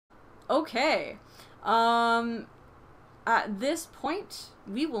Okay. At this point,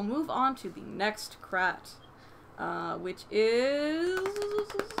 we will move on to the next Crat, which is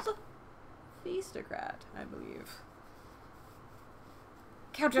Feastocrat, I believe.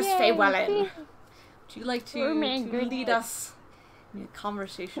 Countess Feywellen, would you like to lead us in a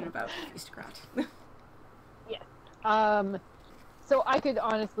conversation about Feastocrat? Yes. So I could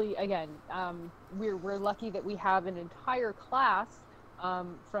honestly, again, we're lucky that we have an entire class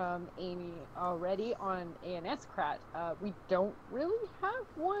from Amy already on ANS Crat. We don't really have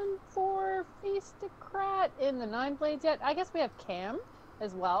one for Feastocrat in the Nine Blades yet. I guess we have Cam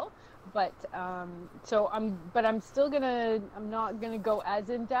as well, but I'm not gonna go as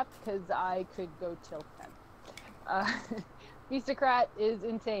in depth because I could go till 10. Feastocrat is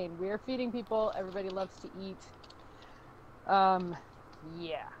insane. We are feeding people. Everybody loves to eat.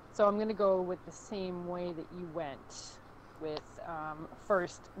 Yeah. So I'm gonna go with the same way that you went with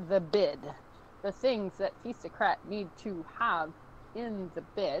first the bid. The things that Feastocrat need to have in the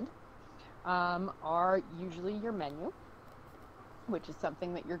bid are usually your menu, which is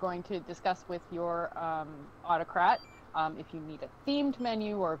something that you're going to discuss with your autocrat. If you need a themed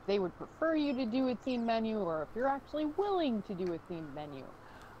menu, or if they would prefer you to do a themed menu, or if you're actually willing to do a themed menu.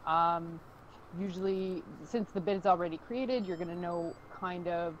 Usually, since the bid is already created, you're going to know kind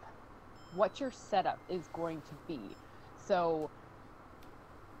of what your setup is going to be. So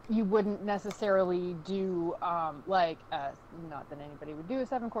you wouldn't necessarily do not that anybody would do a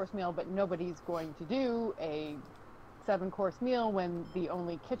 7-course meal, but nobody's going to do a 7-course meal when the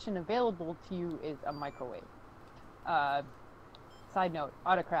only kitchen available to you is a microwave. Side note,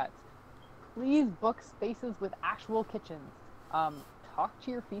 autocrats, please book spaces with actual kitchens. Talk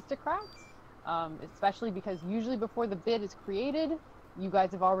to your Feastocrats, especially because usually before the bid is created, you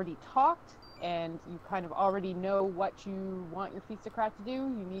guys have already talked and you kind of already know what you want your Feastocrat to do.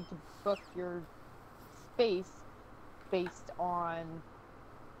 You need to book your space based on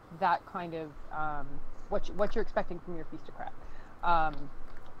that kind of what you're expecting from your Feastocrat.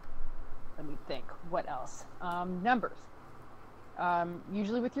 Let me think. What else? Numbers.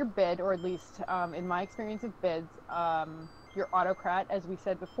 Usually with your bid, or at least in my experience of bids, your autocrat, as we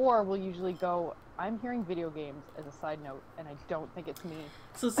said before, will usually go, I'm hearing video games as a side note, and I don't think it's me.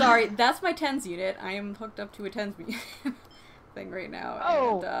 So sorry, that's my tens unit. I am hooked up to a tens thing right now,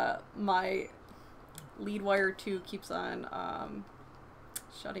 and my lead wire 2 keeps on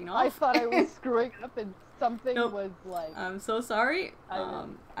shutting off. I thought I was screwing up and something was like... I'm so sorry.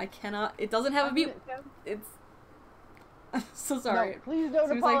 I cannot... It doesn't have a beep. It's... I'm so sorry. No, please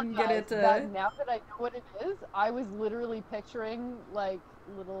don't apologize. I can get it, now that I know what it is, I was literally picturing, like,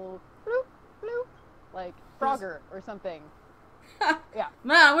 little bloop, bloop, like Frogger or something. Yeah.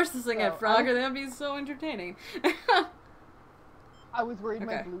 Man, I wish this thing had Frogger. That'd be so entertaining. I was worried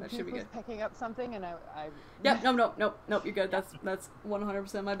my Bluetooth was picking up something, and I... Yep, nope, you're good. That's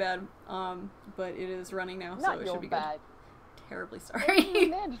 100% my bad. But it is running now, so it should be good. Terribly sorry.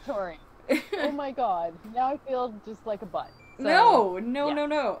 It's mandatory. Oh my god. Now I feel just like a butt. So, no.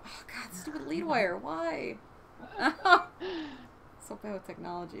 Oh god, stupid lead wire. Why? So bad with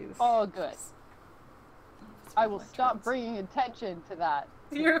technology. All good. I will stop bringing attention to that.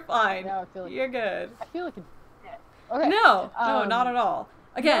 You're fine. Now I feel like you're good. I feel like a shit. Okay. No, not at all.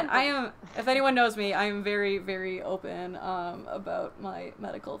 Again, I am, if anyone knows me, I am very, very open about my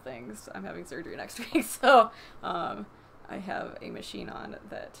medical things. I'm having surgery next week, so I have a machine on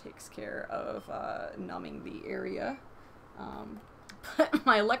that takes care of numbing the area, but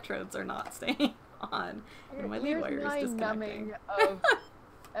my electrodes are not staying on, and my lead wire is disconnecting. Numbing of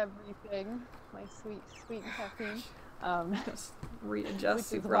everything, my sweet, sweet caffeine. Just readjust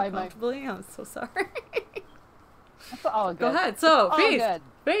super uncomfortably. I'm so sorry. That's all good. Go ahead. So,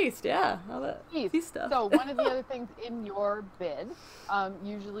 feast, yeah. All that feast stuff. So, one of the other things in your bid,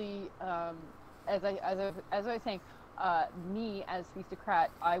 usually, as I was saying, me as Feastocrat,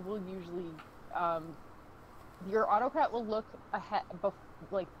 I will usually, your autocrat will look ahead,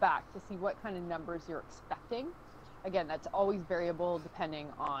 back to see what kind of numbers you're expecting. Again, that's always variable depending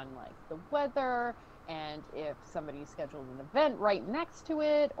on like the weather and if somebody scheduled an event right next to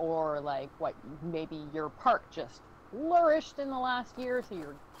it, or like what maybe your park just flourished in the last year, so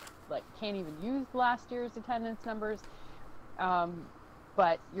you're like can't even use last year's attendance numbers.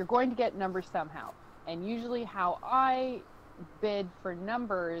 But you're going to get numbers somehow. And usually how I bid for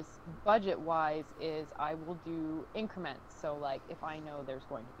numbers budget-wise is I will do increments. So like if I know there's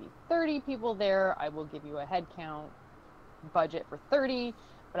going to be 30 people there, I will give you a head count budget for 30,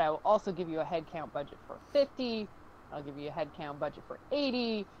 but I will also give you a head count budget for 50. I'll give you a head count budget for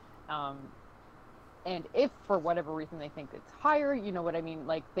 80. And if for whatever reason they think it's higher, you know what I mean,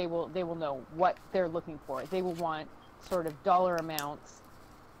 like they will know what they're looking for. They will want sort of dollar amounts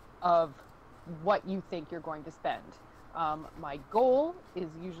of what you think you're going to spend. My goal is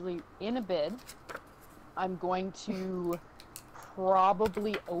usually in a bid, I'm going to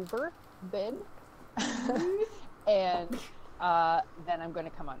probably over bid, and then I'm going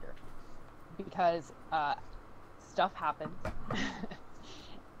to come under, because stuff happens.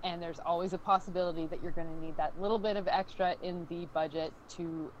 And there's always a possibility that you're going to need that little bit of extra in the budget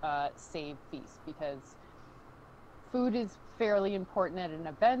to save fees, because food is fairly important at an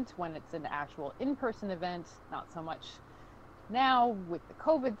event when it's an actual in-person event, not so much now with the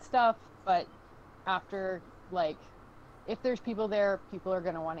COVID stuff, but after, like, if there's people there, people are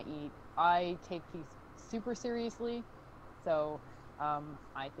going to want to eat. I take fees super seriously, so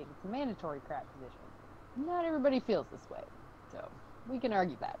I think it's a mandatory Crat position. Not everybody feels this way, so we can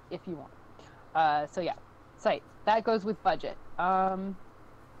argue that if you want. So yeah, site. That goes with budget.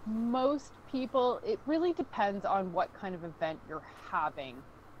 Most people, it really depends on what kind of event you're having.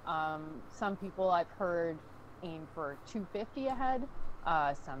 Some people I've heard aim for $2.50 a head.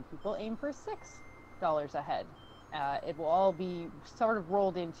 Some people aim for $6 a head. It will all be sort of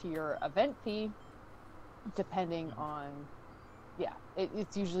rolled into your event fee, depending on, yeah,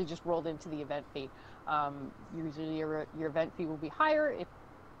 it's usually just rolled into the event fee. Usually your event fee will be higher if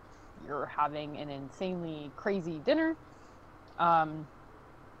you're having an insanely crazy dinner.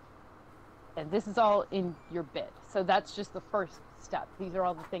 And this is all in your bid. So that's just the first step. These are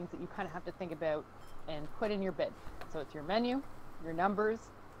all the things that you kind of have to think about and put in your bid. So it's your menu, your numbers,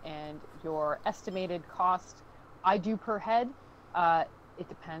 and your estimated cost. I do per head. It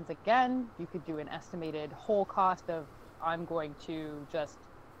depends. Again, you could do an estimated whole cost of, I'm going to just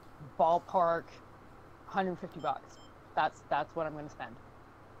ballpark $150. That's what I'm going to spend.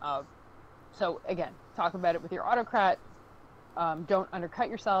 So again, talk about it with your autocrat. Don't undercut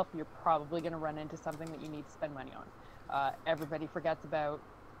yourself. You're probably going to run into something that you need to spend money on. Everybody forgets about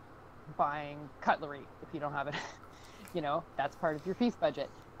buying cutlery if you don't have it. You know, that's part of your feast budget.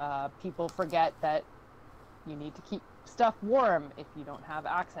 People forget that you need to keep stuff warm. If you don't have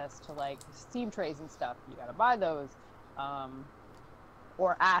access to like steam trays and stuff, you got to buy those.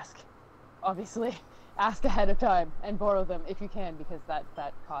 Or ask, obviously, ask ahead of time and borrow them if you can, because that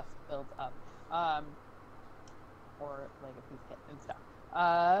cost builds up. Or like a piece kit and stuff.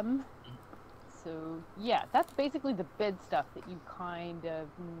 So yeah, that's basically the bid stuff that you kind of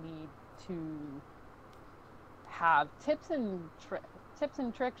need to have. Tips and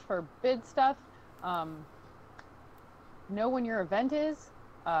tricks for bid stuff. Know when your event is.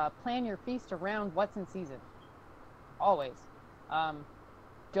 Plan your feast around what's in season. Always.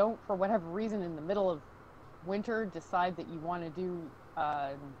 Don't, for whatever reason, in the middle of winter, decide that you want to do,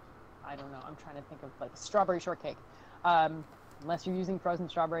 I don't know, I'm trying to think of like strawberry shortcake. Unless you're using frozen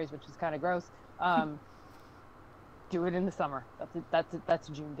strawberries, which is kind of gross. Do it in the summer. That's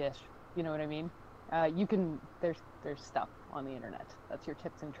a June dish. You know what I mean? You can, there's stuff on the internet. That's your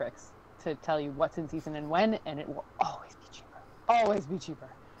tips and tricks to tell you what's in season and when, and it will always be cheaper. Always be cheaper.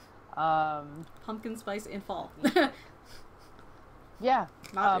 Pumpkin spice in fall. Yeah.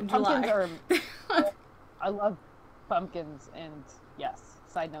 Not in pumpkins July. are, I love pumpkins, and yes,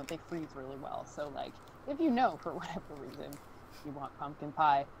 side note, they freeze really well. So like, if you know for whatever reason you want pumpkin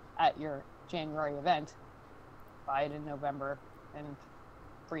pie at your January event, buy it in November and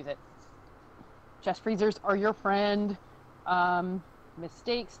freeze it. Chest freezers are your friend.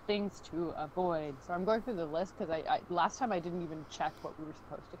 Mistakes, things to avoid. So I'm going through the list because I last time I didn't even check what we were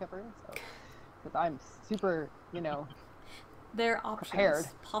supposed to cover. So because I'm super, you know, there are options, prepared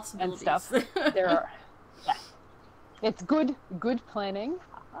possibilities, and stuff. There are, yeah. It's good planning.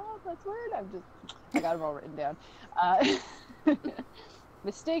 Oh, that's weird. I got them all written down.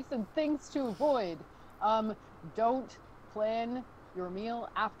 Mistakes and things to avoid. Don't plan your meal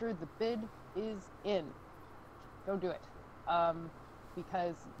after the bid is in. Don't do it.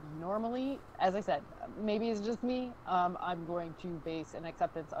 Because normally, as I said, maybe it's just me, I'm going to base an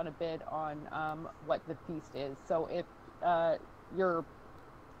acceptance on a bid on what the feast is. So if your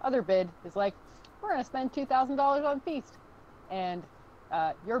other bid is like, we're going to spend $2,000 on feast, and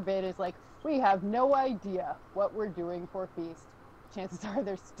your bid is like, we have no idea what we're doing for feast, chances are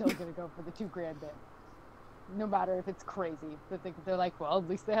they're still going to go for the $2,000 bid. No matter if it's crazy. They're like, well, at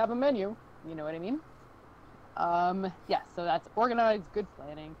least they have a menu. You know what I mean? Yeah, so that's organized, good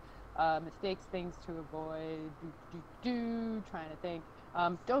planning. Mistakes, things to avoid, trying to think.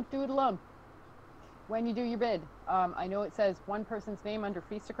 Don't do it alone. When you do your bid, I know it says one person's name under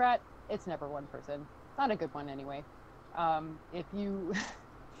Feastocrat. It's never one person. Not a good one anyway. If you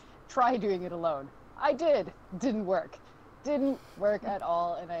try doing it alone, I did. Didn't work. Didn't work at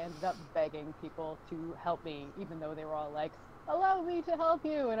all, and I ended up begging people to help me, even though they were all like, allow me to help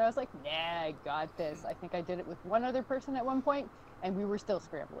you. And I was like, nah, I got this. I think I did it with one other person at one point, and we were still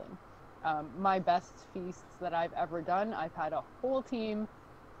scrambling. My best feasts that I've ever done, I've had a whole team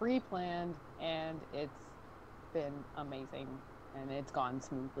pre-planned, and it's been amazing. And it's gone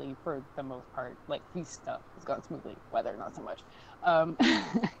smoothly for the most part. Like, feast stuff has gone smoothly, weather not so much. Can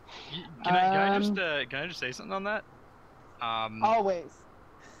I just say something on that? Always.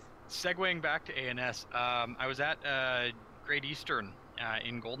 Segueing back to ANS, I was at Great Eastern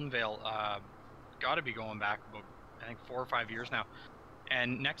in Golden Vale. Got to be going back about, I think, 4 or 5 years now.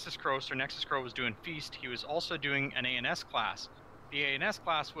 And Nexus Crow was doing Feast. He was also doing an ANS class. The ANS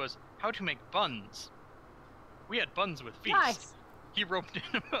class was how to make buns. We had buns with Feast. Nice. He roped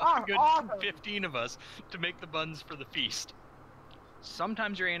in about a good awesome. 15 of us to make the buns for the Feast.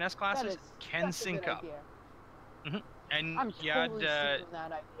 Sometimes your ANS classes can sync up. Mm-hmm. And I'm he totally had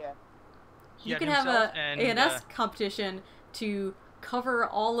that idea. You can have a ANS competition to cover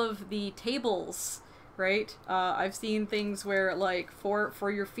all of the tables, right? I've seen things where, like, for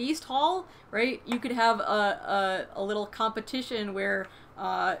your feast hall, right, you could have a little competition where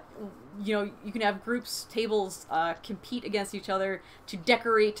you know, you can have tables compete against each other to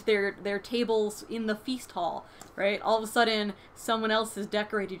decorate their tables in the feast hall, right? All of a sudden, someone else has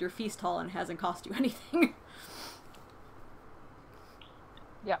decorated your feast hall and it hasn't cost you anything.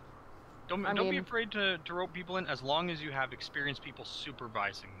 Yeah. Don't be afraid to rope people in, as long as you have experienced people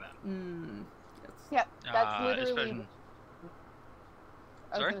supervising them. Yeah, that's literally...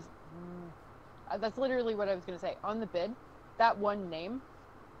 Sorry? That's literally what I was going to say. On the bid, that one name,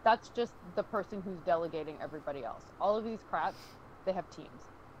 that's just the person who's delegating everybody else. All of these crats, they have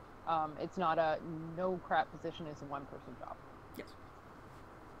teams. It's not no crat position is a one-person job. Yes.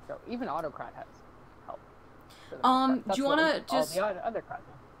 So even autocrat has help. Do you want to just other crats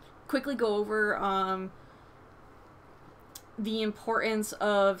quickly go over the importance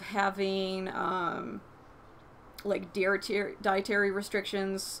of having like dietary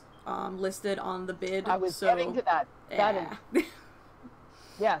restrictions listed on the bid? I was getting to that. That is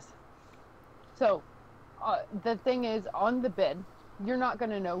yes. So the thing is, on the bid, you're not going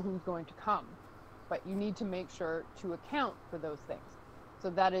to know who's going to come, but you need to make sure to account for those things. So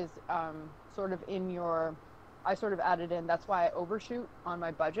that is sort of in your... I sort of added in, that's why I overshoot on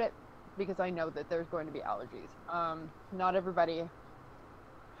my budget, because I know that there's going to be allergies. Not everybody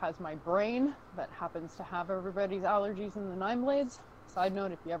has my brain that happens to have everybody's allergies in the 9 blades. Side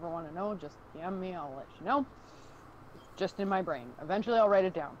note, if you ever want to know, just DM me, I'll let you know. It's just in my brain. Eventually I'll write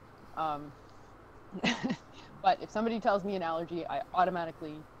it down. But if somebody tells me an allergy, I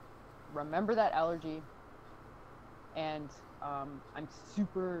automatically remember that allergy, and I'm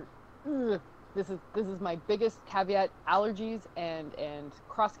super... This is my biggest caveat. Allergies and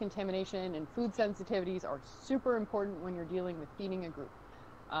cross-contamination and food sensitivities are super important when you're dealing with feeding a group.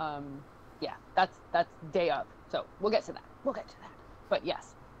 Yeah, that's day of. So we'll get to that. But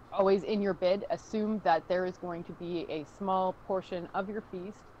yes, always in your bid, assume that there is going to be a small portion of your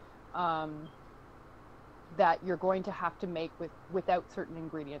feast that you're going to have to make without certain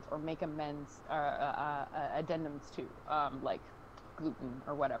ingredients, or make amends, addendums to, like gluten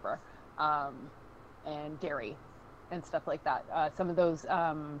or whatever. And dairy and stuff like that. Some of those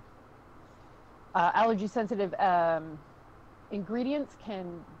allergy sensitive ingredients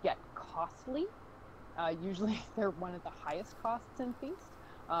can get costly. Usually they're one of the highest costs in feast.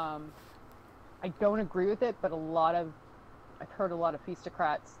 I don't agree with it, but I've heard a lot of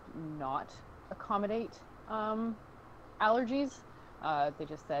feastocrats not accommodate allergies. They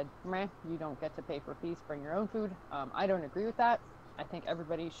just said, meh, you don't get to pay for feast, bring your own food. I don't agree with that. I think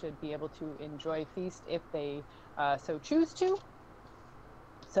everybody should be able to enjoy feast if they so choose to.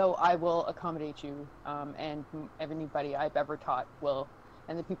 So I will accommodate you, and anybody I've ever taught will,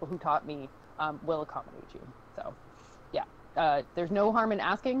 and the people who taught me will accommodate you. So yeah, there's no harm in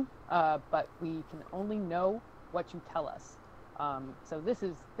asking, but we can only know what you tell us. So this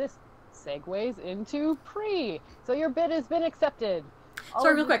segues into pre. So your bid has been accepted.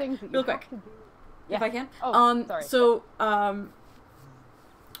 Sorry, real quick. Yeah. If I can. Oh, sorry. So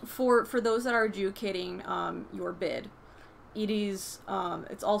for those that are adjudicating your bid, it is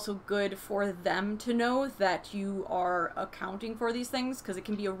it's also good for them to know that you are accounting for these things, because it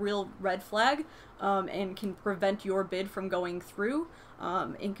can be a real red flag and can prevent your bid from going through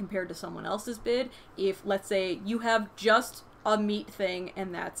in compared to someone else's bid. If, let's say, you have just a meat thing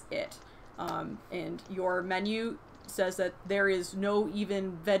and that's it, and your menu says that there is no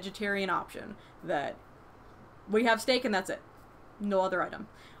even vegetarian option, that we have steak and that's it, no other item,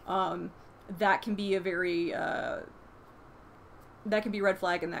 that can be a very that can be a red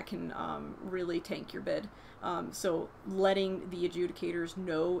flag, and that can really tank your bid. So letting the adjudicators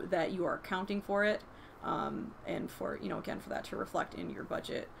know that you are accounting for it, and for, again, for that to reflect in your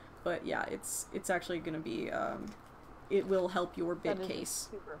budget. But yeah, it's actually going to be, it will help your bid case.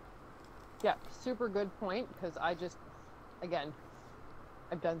 Super good point, because again,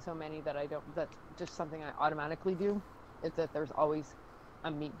 I've done so many that that's just something I automatically do, is that there's always a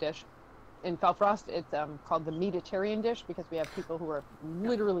meat dish. In Felfrost, it's called the meatitarian dish, because we have people who are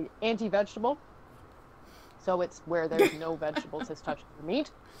literally anti-vegetable. So it's where there's no vegetables has touched the meat.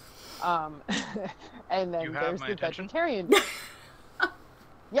 And then there's the vegetarian dish.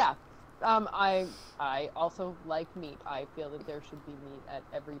 Yeah. I also like meat. I feel that there should be meat at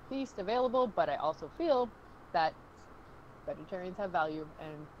every feast available, but I also feel that vegetarians have value,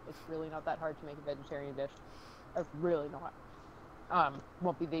 and it's really not that hard to make a vegetarian dish. It's really not.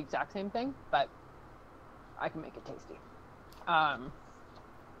 Won't be the exact same thing, but I can make it tasty.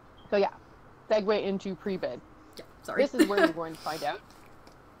 So yeah, segue into pre-bid. Yeah, sorry. This is where you're going to find out.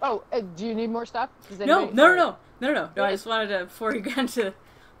 Oh, do you need more stuff? No. I just wanted to, before you get into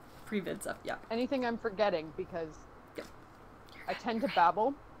pre-bid stuff, yeah. Anything I'm forgetting, because I tend to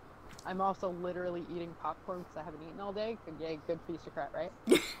babble. I'm also literally eating popcorn because I haven't eaten all day. Good feast of Crat, right?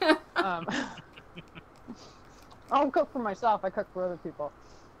 I don't cook for myself. I cook for other people.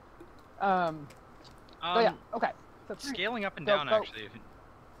 But yeah, okay. So scaling up and down, actually.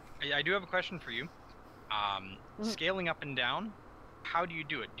 I do have a question for you. Scaling up and down, how do you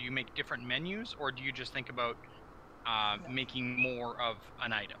do it? Do you make different menus, or do you just think about making more of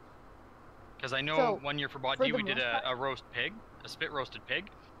an item? Because I know one year for Bot D we did a roast pig, a spit roasted pig.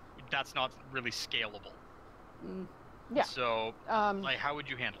 That's not really scalable. Yeah. So, how would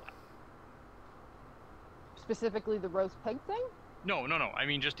you handle that? Specifically the roast pig thing? No. I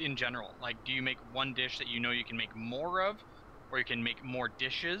mean, just in general. Like, do you make one dish that you know you can make more of, or you can make more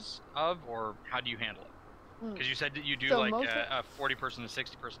dishes of, or how do you handle it? Because you said that you do a 40-person, a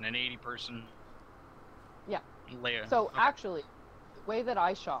 60-person, an 80-person. Yeah. Layer. So actually, the way that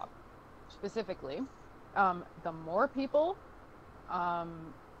I shop, specifically, the more people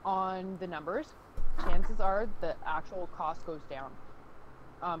on the numbers, chances are the actual cost goes down,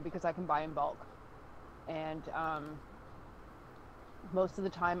 because I can buy in bulk. And most of the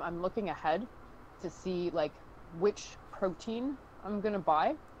time I'm looking ahead to see which protein I'm going to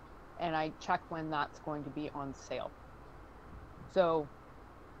buy, and I check when that's going to be on sale. So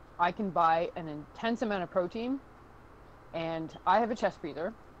I can buy an intense amount of protein, and I have a chest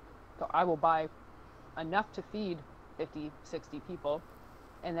freezer, so I will buy enough to feed 50, 60 people.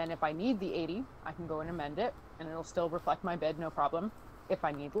 And then if I need the 80, I can go and amend it, and it'll still reflect my bid, no problem. If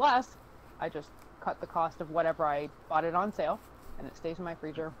I need less, I just cut the cost of whatever I bought it on sale, and it stays in my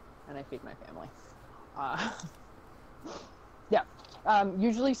freezer, and I feed my family.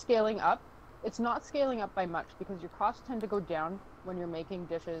 Usually scaling up. It's not scaling up by much, because your costs tend to go down when you're making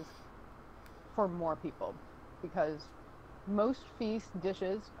dishes for more people, because most feast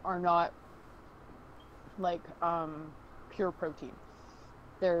dishes are not pure protein.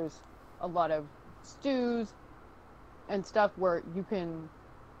 There's a lot of stews and stuff where you can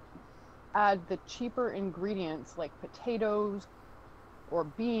add the cheaper ingredients like potatoes or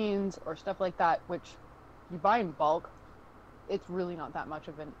beans or stuff like that, which you buy in bulk. It's really not that much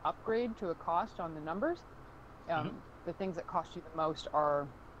of an upgrade to a cost on the numbers. The things that cost you the most are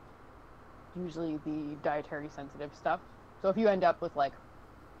usually the dietary sensitive stuff. So if you end up with it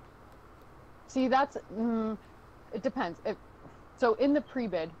depends. So in the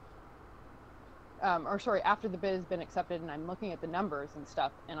pre-bid, after the bid has been accepted and I'm looking at the numbers and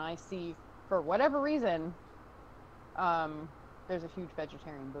stuff, and I see, for whatever reason, there's a huge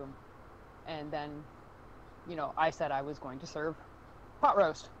vegetarian boom. And then, I said I was going to serve pot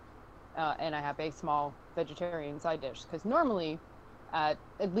roast, and I have a small vegetarian side dish. Because normally, at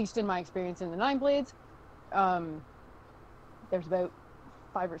least in my experience in the Nine Blades, there's about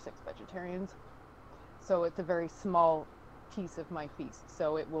 5 or 6 vegetarians. So it's a very small piece of my feast.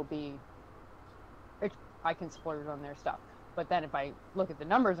 So it will be, I can splurge on their stuff. But then if I look at the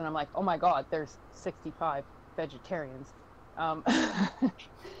numbers and I'm like, oh my God, there's 65 vegetarians,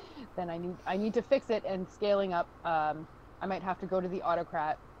 then I need to fix it. And scaling up, I might have to go to the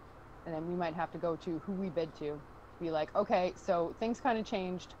autocrat, and then we might have to go to who we bid to be like, okay, so things kind of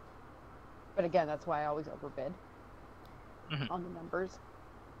changed. But again, that's why I always overbid on the numbers,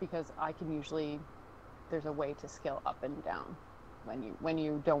 because I can usually, there's a way to scale up and down when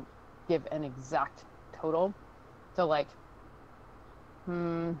you don't give an exact total. So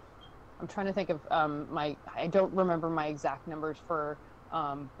I'm trying to think of I don't remember my exact numbers for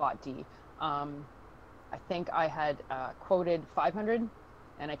Bot D. I think I had quoted 500,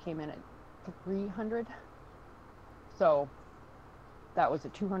 and I came in at 300. So that was a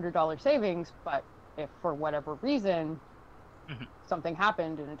 $200 savings. But if for whatever reason something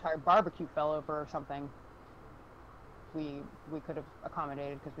happened, an entire barbecue fell over or something, we could have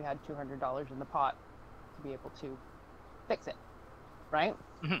accommodated because we had $200 in the pot to be able to fix it, right?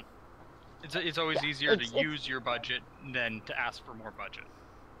 It's always easier to use your budget than to ask for more budget.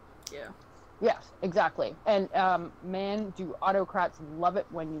 Yeah. Yes, exactly. And man, do autocrats love it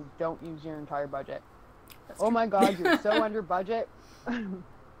when you don't use your entire budget. That's true. My God, you're so under budget.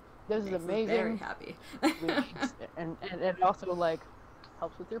 This is amazing. Very happy. and it also like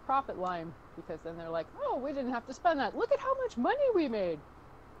helps with your profit line, because then they're like, oh, we didn't have to spend that. Look at how much money we made.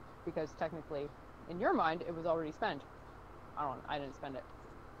 Because technically, in your mind, it was already spent. I didn't spend it.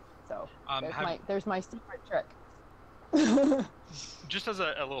 So there's my secret trick. Just as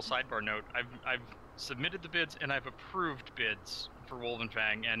a little sidebar note, I've submitted the bids and I've approved bids for Wolven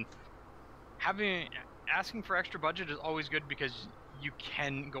Fang, and asking for extra budget is always good because you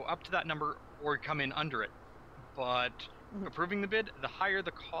can go up to that number or come in under it. But approving the bid, the higher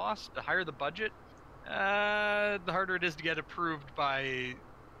the cost, the higher the budget, the harder it is to get approved by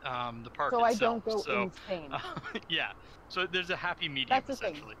the park itself. So I don't go insane. Yeah. So there's a happy medium. That's the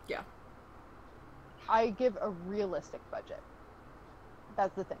essentially. thing. Yeah. I give a realistic budget.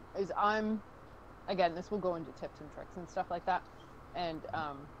 That's the thing. Again, this will go into tips and tricks and stuff like that. And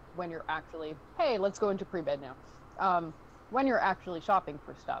when you're actually, hey, let's go into pre-bid now. When you're actually shopping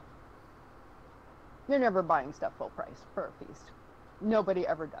for stuff, you're never buying stuff full price for a feast. Nobody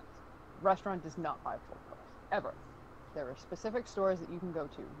ever does. Restaurant does not buy full price, ever. There are specific stores that you can go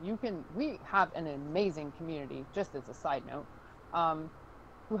to. We have an amazing community, just as a side note,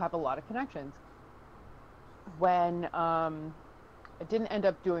 who have a lot of connections. When I didn't end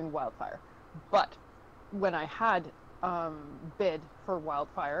up doing Wildfire, but when I had bid for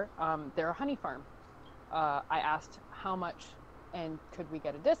Wildfire, they're a honey farm. I asked how much and could we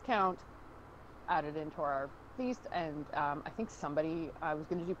get a discount added into our feast, and I think I was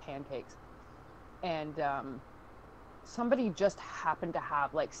going to do pancakes, and somebody just happened to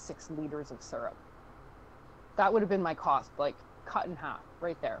have like 6 liters of syrup. That would have been my cost, like cut in half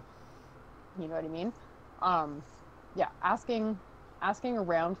right there. You know what I mean? Yeah, asking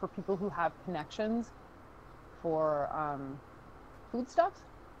around for people who have connections for foodstuffs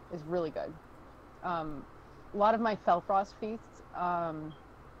is really good. A lot of my Felfrost feasts,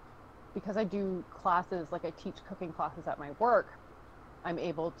 because I do classes, like I teach cooking classes at my work, I'm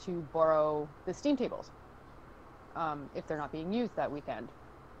able to borrow the steam tables if they're not being used that weekend.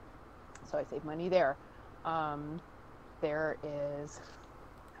 So I save money there. There is,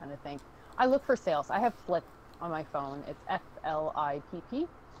 I'm trying to think, I look for sales. I have Flip on my phone. It's FLIPP.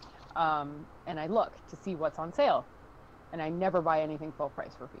 And I look to see what's on sale. And I never buy anything full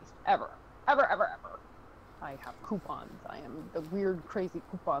price for feast. Ever. Ever, ever, ever. I have coupons. I am the weird, crazy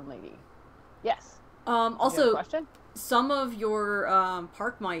coupon lady. Yes. Also, some of your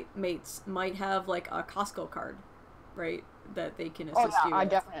park mates might have like a Costco card, right? That they can assist you with. I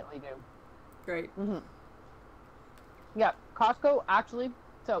definitely do. Great. Mm-hmm. Yeah, Costco actually.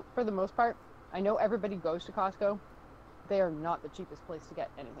 So for the most part, I know everybody goes to Costco. They are not the cheapest place to get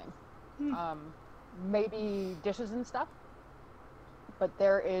anything. Maybe dishes and stuff, but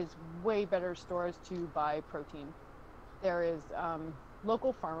there is way better stores to buy protein. There is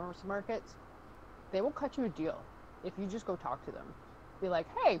local farmers markets. They will cut you a deal if you just go talk to them. Be like,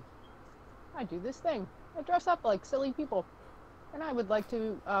 hey, I do this thing. I dress up like silly people, and I would like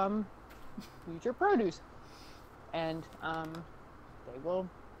to use your produce. And they will,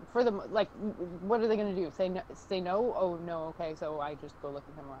 for them, like, what are they going to do? Say no? Oh, no, okay, so I just go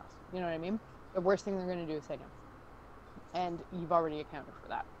looking somewhere else. You know what I mean? The worst thing they're going to do is say no. And you've already accounted for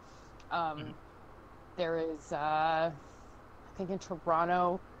that. There is, I think in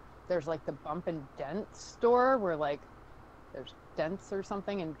Toronto, there's like the Bump and Dent store where like there's dents or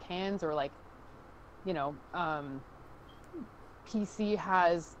something in cans, or like, you know, PC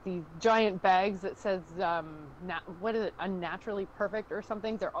has these giant bags that says, what is it, unnaturally perfect or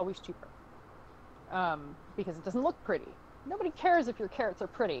something. They're always cheaper because it doesn't look pretty. Nobody cares if your carrots are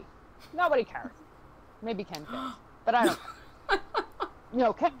pretty. Nobody cares. Maybe Ken cares, but I don't care. You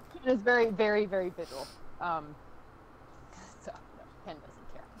know, Ken is very, very, very visual. So no, Ken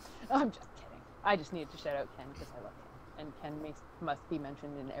doesn't care. I'm just kidding. I just needed to shout out Ken because I love Ken, and Ken must be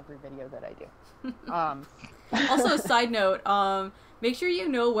mentioned in every video that I do. Also, side note, make sure you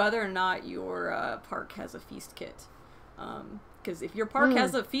know whether or not your park has a feast kit. Because if your park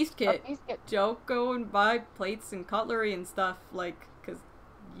has a feast kit, don't go and buy plates and cutlery and stuff, like, because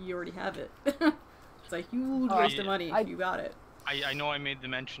you already have it. It's a huge waste of money if you got it. I know I made the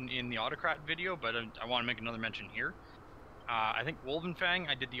mention in the Autocrat video, but I want to make another mention here. I think Wolvenfang,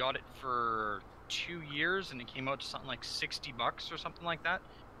 I did the audit for 2 years, and it came out to something like $60 or something like that.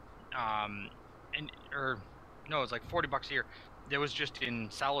 No, it's like $40 a year. There was just in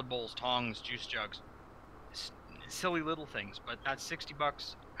salad bowls, tongs, juice jugs, silly little things, but that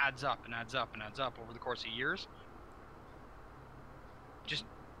 $60 adds up and adds up and adds up over the course of years. Just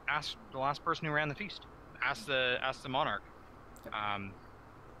ask the last person who ran the feast. Ask the monarch.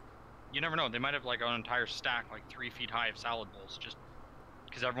 You never know. They might have like an entire stack, like 3 feet high, of salad bowls, just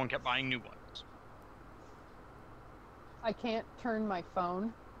because everyone kept buying new ones. I can't turn my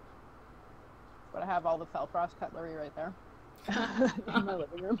phone, but I have all the Felfrost cutlery right there in my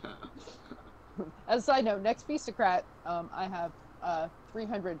living room. As a side note, next Feast of Crat, I have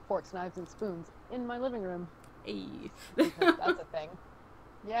 300 forks, knives, and spoons in my living room. Hey. That's a thing.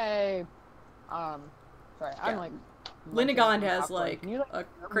 Yay. Sorry, yeah. I'm like... Linigon has like a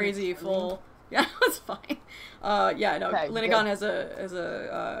crazy full... Yeah, it's fine. Yeah, no, okay, Linigon has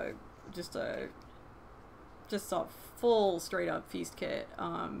a just a full straight up feast kit.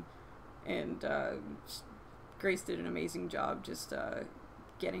 And Grace did an amazing job just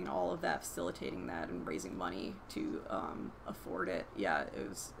getting all of that, facilitating that, and raising money to afford it. Yeah, it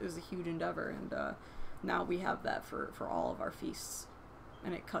was a huge endeavor, and now we have that for all of our feasts,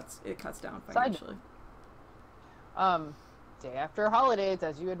 and it cuts down financially. Day after holidays,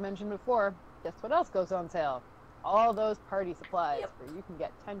 as you had mentioned before, guess what else goes on sale? All those party supplies, where you can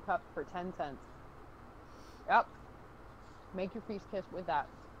get 10 cups for 10 cents. Yep. Make your feast kit with that.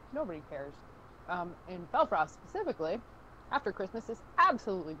 Nobody cares. In Felfrost specifically, after Christmas is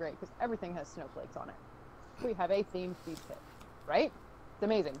absolutely great because everything has snowflakes on it. We have a themed feast kit, right? It's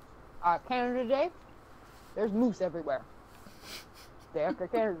amazing. Canada Day, there's moose everywhere. Day after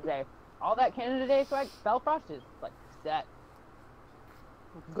Canada Day. All that Canada Day swag, Felfrost is like set.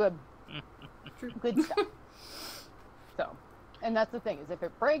 Good. Good stuff. So, and that's the thing, is if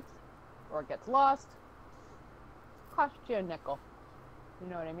it breaks or it gets lost, cost you a nickel. You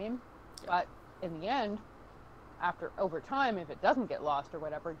know what I mean? Yeah. But in the end, over time, if it doesn't get lost or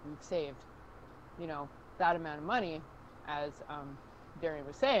whatever, you've saved, that amount of money. As Darian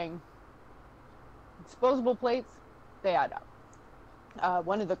was saying, disposable plates, they add up.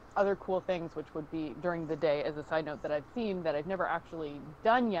 One of the other cool things, which would be during the day, as a side note, that I've seen that I've never actually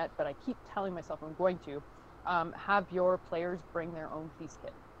done yet, but I keep telling myself I'm going to, have your players bring their own feast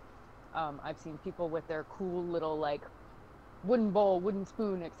kit. I've seen people with their cool little, like, wooden bowl, wooden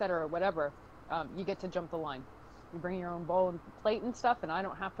spoon, etc., whatever. You get to jump the line. You bring your own bowl and plate and stuff, and I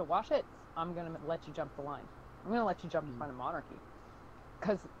don't have to wash it. I'm going to let you jump the line. I'm going to let you jump in front of monarchy.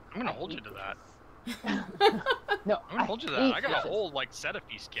 Because I'm going to hold you to that. No, I'm gonna hold you to that. I got a whole set of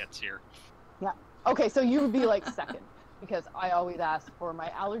feast kits here. Yeah. Okay, so you would be like second, because I always ask for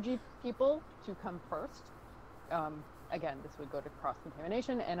my allergy people to come first. Again, this would go to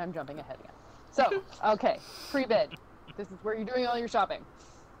cross-contamination, and I'm jumping ahead again. So, okay, pre-bid. This is where you're doing all your shopping.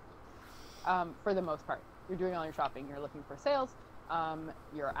 For the most part, you're doing all your shopping. You're looking for sales.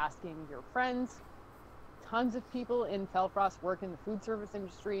 You're asking your friends. Tons of people in Felfrost work in the food service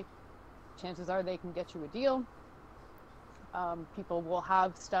industry. Chances are they can get you a deal. People will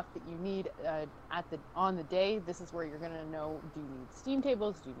have stuff that you need on the day. This is where you're going to know, do you need steam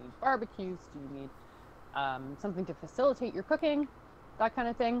tables? Do you need barbecues? Do you need something to facilitate your cooking? That kind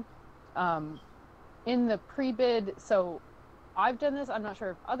of thing. In the pre-bid, so I've done this. I'm not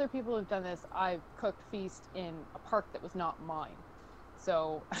sure if other people have done this. I've cooked feast in a park that was not mine.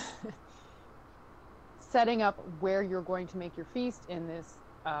 So setting up where you're going to make your feast in this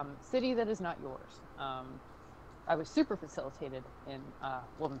city that is not yours. I was super facilitated in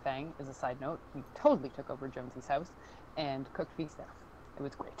Wolvenfang, as a side note. We totally took over Jonesy's house and cooked feast there. It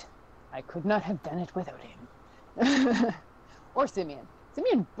was great. I could not have done it without him. Or Simeon.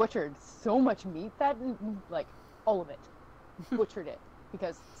 Simeon butchered so much meat that, like, all of it. Butchered it.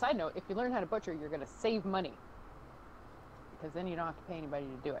 Because, side note, if you learn how to butcher, you're going to save money. Because then you don't have to pay anybody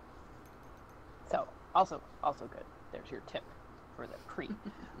to do it. So, also good. There's your tip for the pre.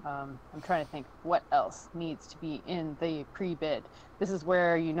 I'm trying to think what else needs to be in the pre-bid. This is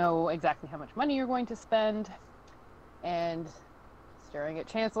where you know exactly how much money you're going to spend. And staring at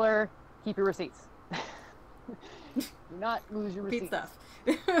Chancellor, keep your receipts. Do not lose your receipts. Stuff.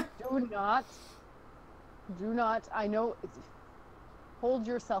 Do not, I know, hold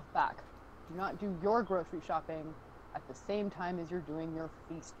yourself back. Do not do your grocery shopping at the same time as you're doing your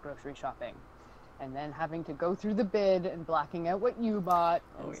feast grocery shopping. And then having to go through the bid and blacking out what you bought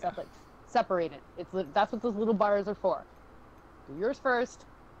and stuff like separate it. That's what those little bars are for. Do yours first,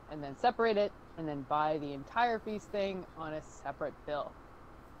 and then separate it, and then buy the entire feast thing on a separate bill.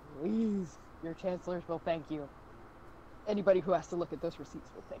 Please, your chancellors will thank you. Anybody who has to look at those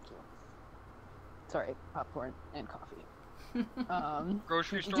receipts will thank you. Sorry, popcorn and coffee.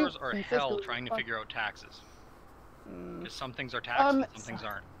 Grocery stores are hell trying to figure out taxes. Because some things are taxed and some things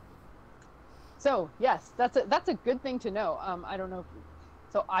aren't. So yes, that's a good thing to know. I don't know if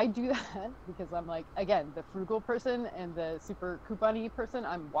so I do that because I'm like, again, the frugal person and the super coupon-y person.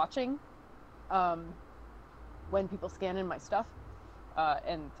 I'm watching when people scan in my stuff,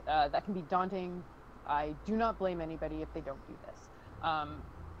 and that can be daunting. I do not blame anybody if they don't do this.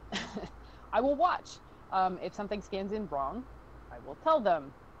 I will watch. If something scans in wrong, I will tell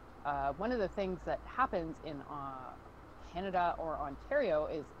them. One of the things that happens in Canada or Ontario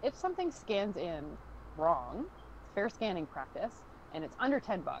is if something scans in wrong, fair scanning practice, and it's under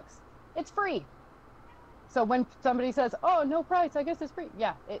 $10, it's free. So when somebody says, "Oh, no price, I guess it's free,"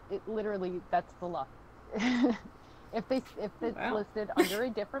 yeah, it literally, that's the law. If it's listed under a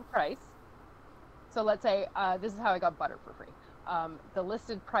different price, so let's say this is how I got butter for free. The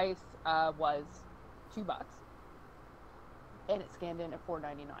listed price was $2, and it scanned in at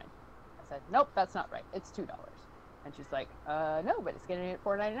 $4.99. I said, "Nope, that's not right. It's $2." And she's like, "No, but it's scanned in at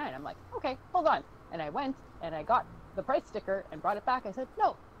 $4.99." I'm like, "Okay, hold on." And I went and I got the price sticker and brought it back. I said,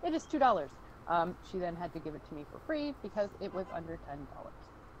 "No, it is $2." She then had to give it to me for free because it was under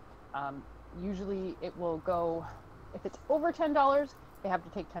 $10. Usually it will go, if it's over $10, they have to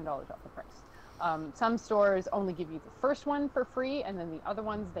take $10 off the price. Some stores only give you the first one for free, and then the other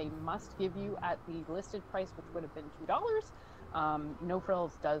ones they must give you at the listed price, which would have been $2. No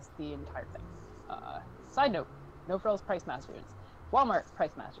Frills does the entire thing. Side note, No Frills Price Masters. Walmart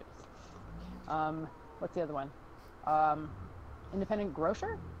Price Masters. What's the other one? Independent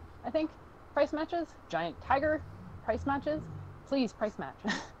Grocer, I think. Price matches. Giant Tiger price matches. Please price match.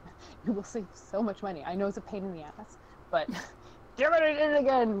 You will save so much money. I know it's a pain in the ass, but give it in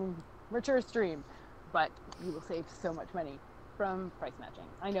again. Mature stream. But you will save so much money from price matching.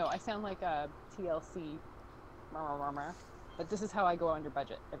 I know I sound like a TLC, but this is how I go under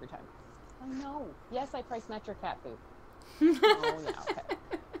budget every time. I know. Yes, I price match your cat food. Oh yeah,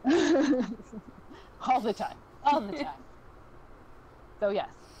 okay. All the time. So yes,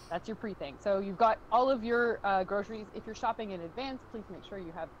 that's your pre-thing. So you've got all of your groceries. If you're shopping in advance, please make sure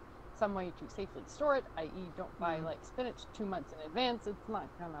you have some way to safely store it, i.e. don't buy like spinach 2 months in advance. It's not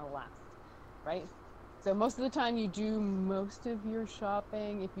gonna last, right? So most of the time you do most of your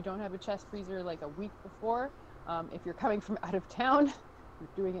shopping, if you don't have a chest freezer, like a week before. If you're coming from out of town,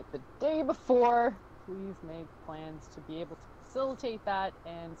 you're doing it the day before. Please make plans to be able to facilitate that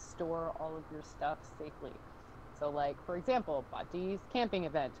and store all of your stuff safely. So like, for example, Bati's camping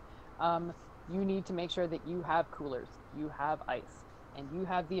event, you need to make sure that you have coolers, you have ice, and you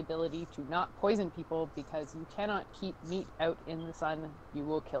have the ability to not poison people because you cannot keep meat out in the sun. You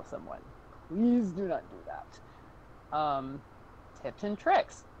will kill someone. Please do not do that. Tips and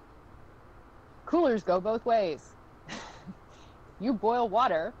tricks. Coolers go both ways. You boil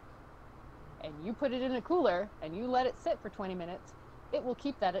water and you put it in a cooler and you let it sit for 20 minutes, it will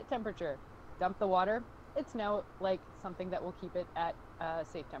keep that at temperature. Dump the water, it's now like something that will keep it at a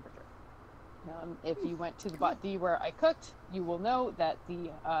safe temperature. If you went to the Bot-D where I cooked, you will know that the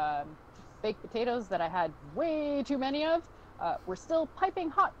baked potatoes that I had way too many of were still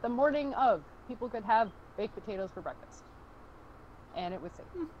piping hot the morning of. People could have baked potatoes for breakfast. And it was safe.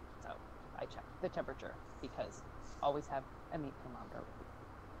 So I checked the temperature because always have a meat thermometer.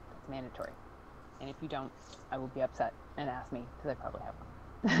 It's mandatory. And if you don't, I will be upset and ask me because I probably have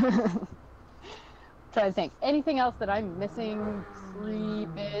one. Try to think. Anything else that I'm missing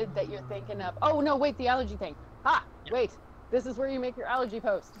pre-bid that you're thinking of? Oh, no, wait, the allergy thing. Wait. This is where you make your allergy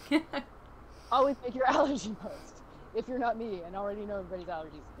post. Always make your allergy post. If you're not me and already know everybody's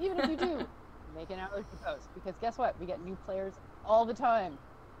allergies. Even if you do, make an allergy post. Because guess what? We get new players all the time.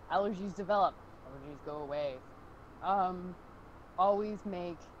 Allergies develop. Allergies go away. Always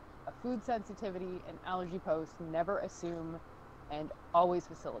make a food sensitivity and allergy post. Never assume, and always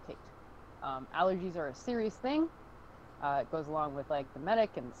facilitate. Allergies are a serious thing. It goes along with like the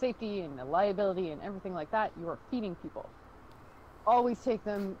medic and the safety and the liability and everything like that. You are feeding people. Always take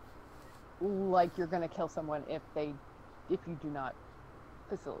them like you're gonna kill someone if you do not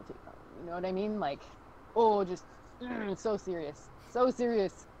facilitate them. You know what I mean? Like, just so serious, so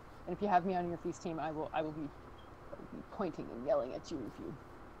serious. And if you have me on your feast team, I will be pointing and yelling at you if you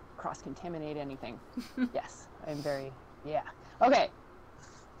cross-contaminate anything. Yes, I'm very, yeah. Okay,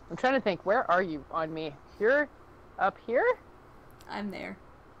 I'm trying to think, where are you on me? You're up here? I'm there.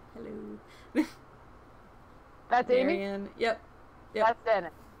 Hello. That's Amy? Marianne. Yep. That's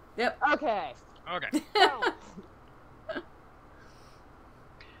Dennis. Yep. Okay. Okay. So,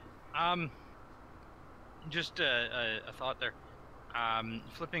 Just a thought there.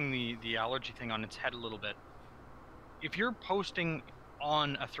 Flipping the allergy thing on its head a little bit. If you're posting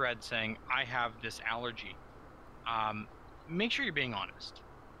on a thread saying I have this allergy, make sure you're being honest.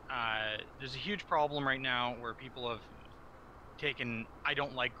 There's a huge problem right now where people have taken I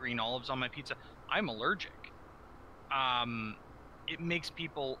don't like green olives on my pizza. I'm allergic. It makes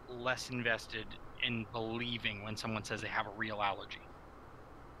people less invested in believing when someone says they have a real allergy.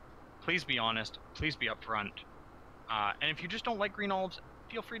 Please be honest. Please be upfront. And if you just don't like green olives,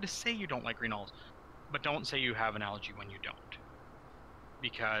 feel free to say you don't like green olives, but don't say you have an allergy when you don't,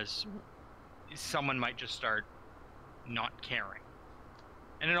 because someone might just start not caring.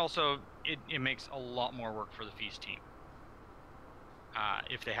 And it also it makes a lot more work for the feast team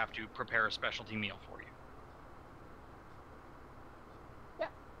if they have to prepare a specialty meal for you. yeah,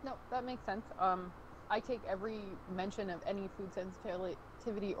 no, that makes sense. I take every mention of any food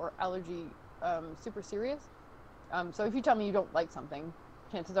sensitivity or allergy super serious. So if you tell me you don't like something,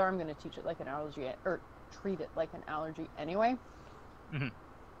 chances are I'm going to teach it like an allergy or treat it like an allergy anyway.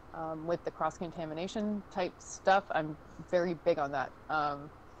 With the cross-contamination type stuff, I'm very big on that.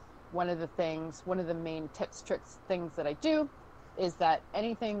 One of the main tips, tricks, things that I do is that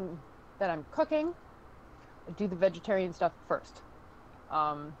anything that I'm cooking, I do the vegetarian stuff first.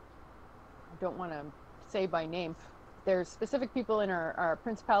 I don't want to say by name. There's specific people in our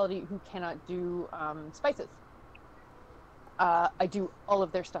principality who cannot do spices. I do all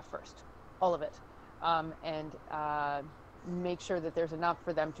of their stuff first, all of it, and make sure that there's enough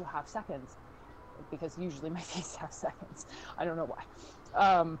for them to have seconds, because usually my feasts have seconds. I don't know why.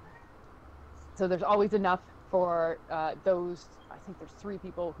 So there's always enough for those. I think there's 3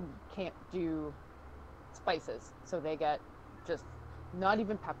 people who can't do spices, so they get just not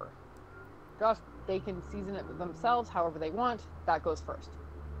even pepper. Just they can season it themselves however they want. That goes first.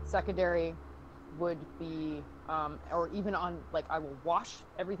 Secondary would be, or even on, like, I will wash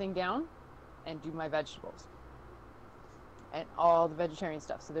everything down and do my vegetables and all the vegetarian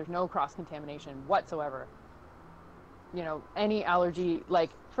stuff. So there's no cross-contamination whatsoever. You know, any allergy,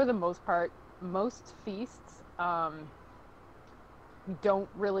 like, for the most part, most feasts, we don't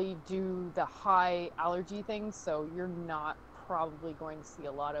really do the high allergy things. So you're not probably going to see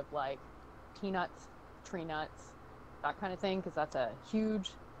a lot of, like, peanuts, tree nuts, that kind of thing, because that's a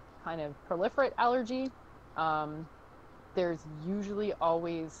huge kind of proliferate allergy. There's usually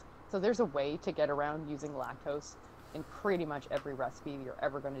always, so there's a way to get around using lactose in pretty much every recipe you're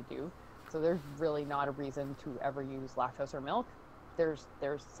ever going to do. So there's really not a reason to ever use lactose or milk. There's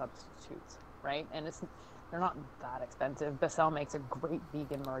substitutes, right? And they're not that expensive. Becel makes a great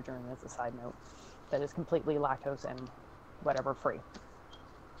vegan margarine, as a side note, that is completely lactose and whatever free.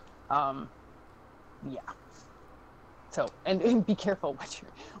 Yeah. So, and be careful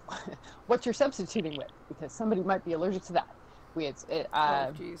what you're substituting with, because somebody might be allergic to that.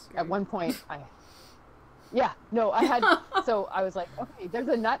 At one point, I had, so I was like, okay, there's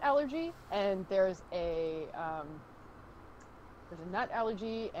a nut allergy, and there's a nut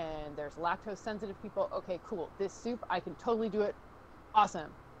allergy, and there's lactose sensitive people. Okay, cool. This soup, I can totally do it.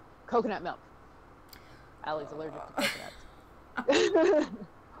 Awesome. Coconut milk. Allie's allergic to coconuts.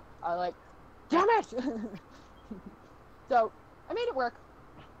 I like, damn it! So I made it work.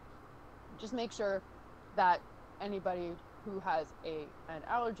 Just make sure that anybody who has an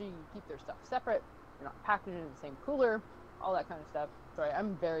allergy, you keep their stuff separate. You're not packing it in the same cooler, all that kind of stuff. Sorry,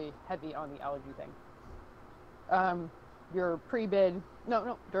 I'm very heavy on the allergy thing. Your pre-bid,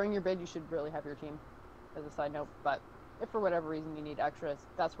 during your bid, you should really have your team, as a side note. But if for whatever reason you need extras,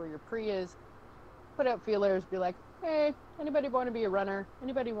 that's where your pre is. Put out feelers, be like, hey, anybody want to be a runner?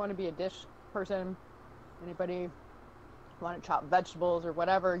 Anybody want to be a dish person? Anybody want to chop vegetables or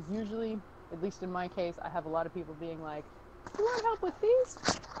whatever? Usually, at least in my case, I have a lot of people being like, you want help with these?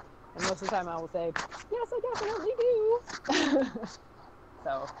 And most of the time I will say, yes, I definitely do.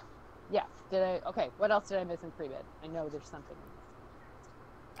 So, yeah. Okay, what else did I miss in pre-bid? I know there's something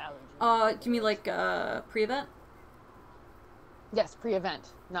in allergy. Do you mean like pre-event? Yes,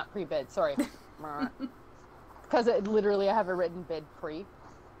 pre-event, not pre-bid, sorry. Because literally I have a written bid pre.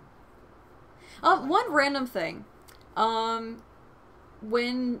 One random thing.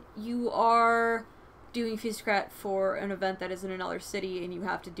 When you are doing Feast Crat for an event that is in another city and you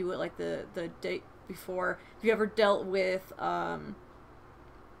have to do it like the day before, have you ever dealt with them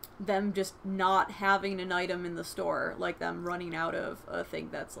just not having an item in the store, like them running out of a thing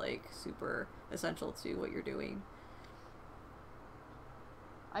that's like super essential to what you're doing?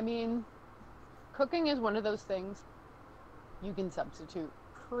 I mean, cooking is one of those things you can substitute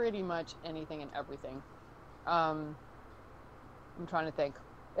pretty much anything and everything. I'm trying to think.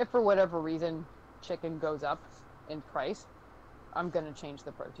 If for whatever reason chicken goes up in price, I'm going to change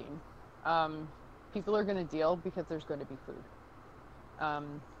the protein. People are going to deal because there's going to be food.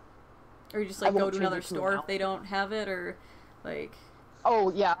 Or you just like go to another store if they don't have it, or like.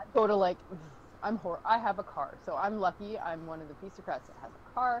 Oh yeah, I go to like. I have a car, so I'm lucky. I'm one of the Crats that has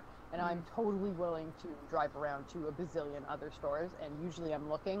a car, and I'm totally willing to drive around to a bazillion other stores. And usually, I'm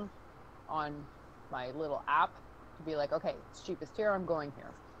looking on my little app to be like, okay, it's cheapest here, I'm going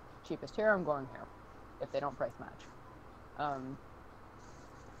here. Cheapest here, I'm going here. If they don't price match.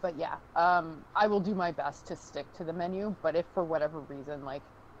 But yeah, I will do my best to stick to the menu. But if for whatever reason, like,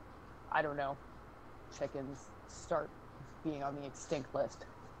 I don't know, chickens start being on the extinct list,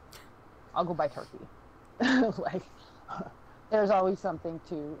 I'll go buy turkey. Like, there's always something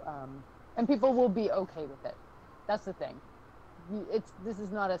to, and people will be okay with it. That's the thing. This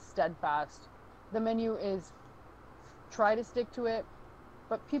is not a steadfast. The menu is try to stick to it,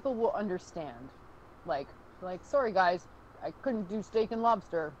 but people will understand. Like sorry guys, I couldn't do steak and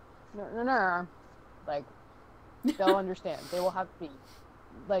lobster. No. Like, they'll understand. They will have feast.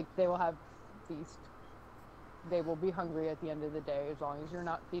 Like, they will have feast. They will be hungry at the end of the day, as long as you're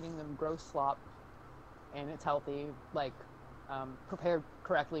not feeding them gross slop and it's healthy, like, prepared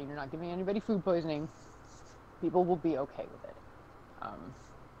correctly, and you're not giving anybody food poisoning. People will be okay with it.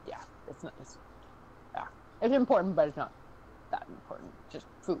 Yeah, it's important, but it's not that important. Just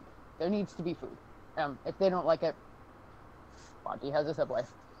food. There needs to be food. If they don't like it, Monty has a Subway.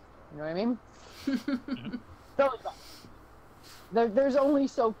 You know what I mean? Totally fine. There's only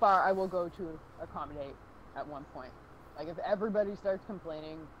so far I will go to accommodate at one point. Like, if everybody starts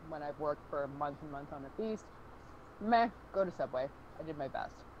complaining when I've worked for months and months on a feast, go to Subway. I did my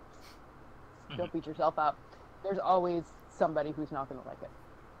best. Don't beat yourself up. There's always somebody who's not going to like it.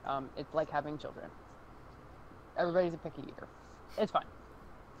 It's like having children. Everybody's a picky eater. It's fine.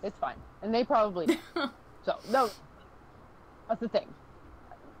 It's fine. And they probably do. So, no. That's the thing.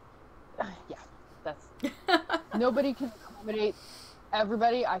 Yeah, that's... Nobody can accommodate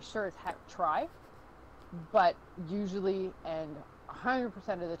everybody. I sure as heck try. But usually, and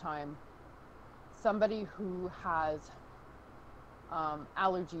 100% of the time, somebody who has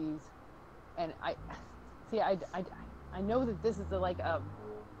allergies, and I know that this is like a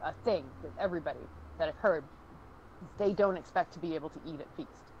thing with everybody that I've heard. They don't expect to be able to eat at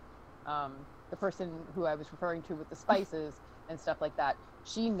feast. The person who I was referring to with the spices and stuff like that,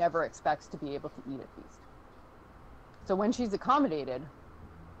 she never expects to be able to eat at feast. So when she's accommodated,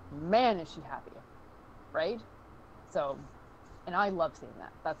 man, is she happy, right? So, and I love seeing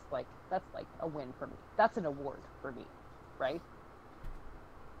that. That's like a win for me. That's an award for me, right?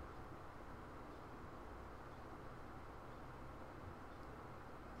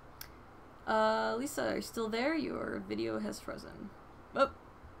 Lisa, are you still there? Your video has frozen. Oh,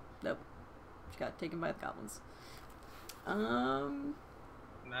 nope. She got taken by the goblins.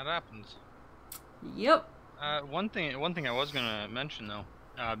 That happens. Yep. One thing I was gonna mention though,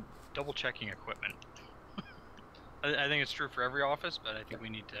 double checking equipment. I think it's true for every office, but I think we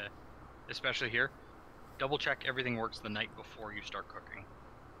need to, especially here, double check everything works the night before you start cooking.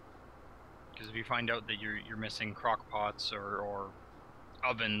 Because if you find out that you're missing crock pots or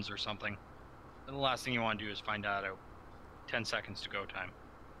ovens or something, then the last thing you want to do is find out at 10 seconds to go time.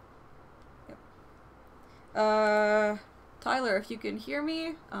 Yep. Tyler, if you can hear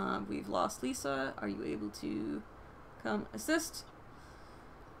me, we've lost Lisa. Are you able to come assist?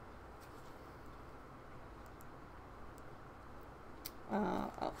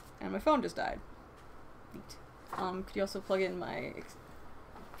 Oh, and my phone just died. Neat. Could you also plug in my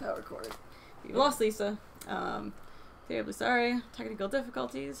power cord? We've lost Lisa. Terribly sorry. Technical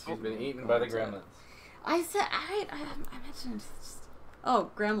difficulties. She's been eaten by the gremlins. I said I mentioned.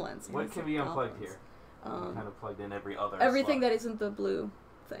 Oh, gremlins. What can be unplugged here? Kind of plugged in every other. Everything slot. that isn't the blue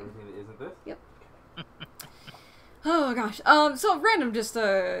thing. Everything that isn't this? Yep. Oh gosh. So random, just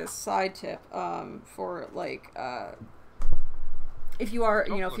a side tip. For like, if you are,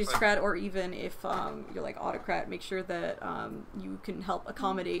 if you're Crat, or even if you're like autocrat, make sure that you can help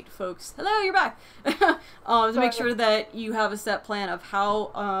accommodate folks. Hello, you're back. To make sure that you have a set plan of how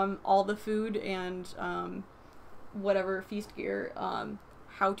all the food and whatever feast gear,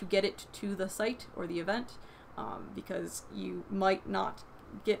 how to get it to the site or the event, because you might not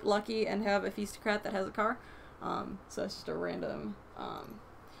get lucky and have a feastocrat that has a car. So it's just a random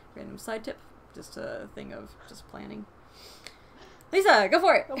side tip, just a thing of just planning. Lisa, go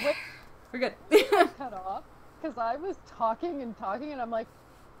for it. So wait, we're good. cut off because I was talking, and I'm like,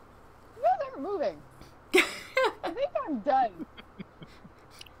 you guys aren't moving. I think I'm done.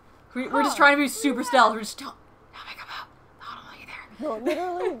 We're just trying to be super stealth. We're just don't make them out. Not only there. No,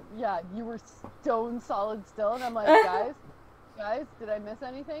 literally, yeah, you were stone solid still, and I'm like, guys, did I miss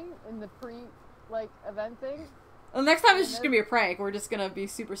anything in the event thing? Well, next time it's just gonna be a prank. We're just gonna be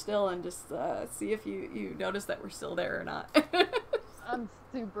super still and just see if you notice that we're still there or not. I'm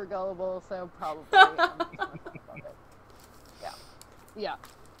super gullible, so probably. Yeah.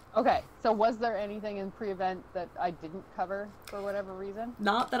 Okay, so was there anything in pre-event that I didn't cover for whatever reason?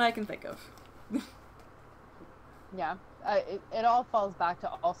 Not that I can think of. Yeah, it all falls back to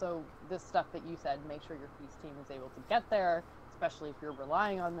also this stuff that you said. Make sure your feast team is able to get there, especially if you're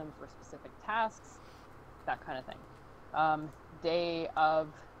relying on them for specific tasks, that kind of thing. Day of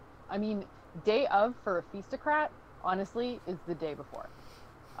for a feastocrat, honestly, is the day before.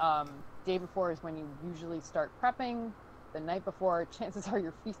 Day before is when you usually start prepping. The night before, chances are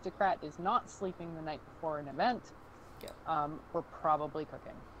your feastocrat is not sleeping the night before an event. Yeah. We're probably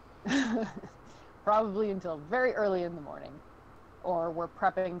cooking. Probably until very early in the morning. Or we're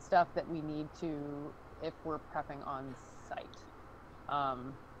prepping stuff that we need to if we're prepping on site.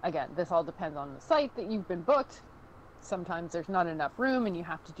 Again, this all depends on the site that you've been booked. Sometimes there's not enough room and you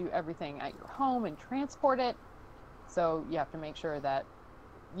have to do everything at your home and transport it. So you have to make sure that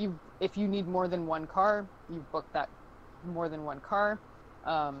if you need more than one car, you book that more than one car.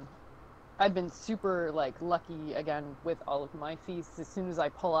 I've been super lucky again with all of my feasts. As soon as I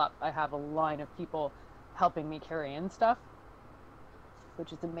pull up, I have a line of people helping me carry in stuff,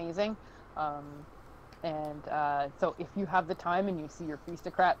 which is amazing. So if you have the time and you see your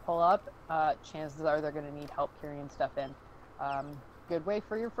feastocrat pull up, chances are they're going to need help carrying stuff in. Good way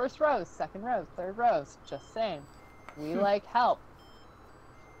for your first rows, second rows, third rows. Just saying, we like help.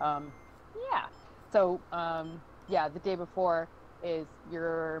 Yeah. So the day before is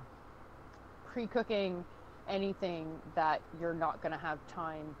your pre-cooking anything that you're not going to have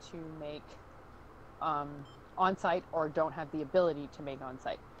time to make on-site or don't have the ability to make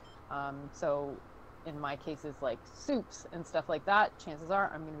on-site. So in my cases, like soups and stuff like that, chances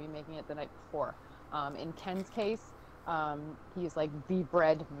are I'm going to be making it the night before. In Ken's case, he's like the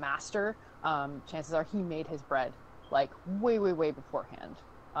bread master. Chances are he made his bread like way beforehand.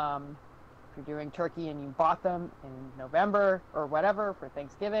 If you're doing turkey and you bought them in November or whatever for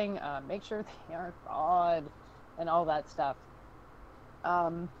Thanksgiving, make sure they are thawed and all that stuff.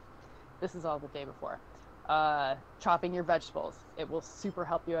 This is all the day before. Chopping your vegetables. It will super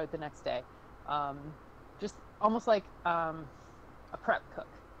help you out the next day. Just almost like a prep cook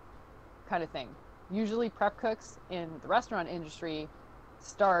kind of thing. Usually prep cooks in the restaurant industry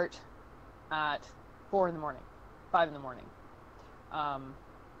start at 4 in the morning, 5 in the morning.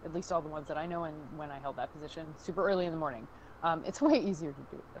 At least all the ones that I know, and when I held that position, super early in the morning. It's way easier to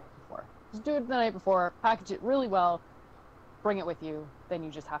do it the night before. Just do it the night before, package it really well, bring it with you, then you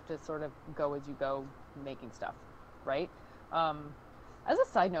just have to sort of go as you go making stuff, right? As a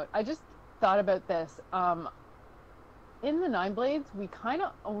side note, I just thought about this. In the Nine Blades, we kind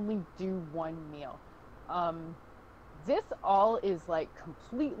of only do one meal. This all is like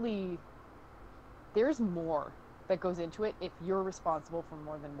completely, there's more that goes into it if you're responsible for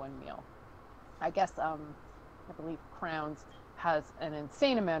more than one meal. I guess, I believe Crowns has an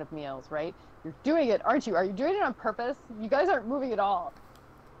insane amount of meals, right? You're doing it, aren't you? Are you doing it on purpose? You guys aren't moving at all.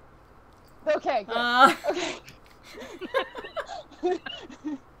 Okay, good. Okay.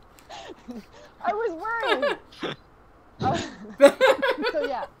 I was worried. So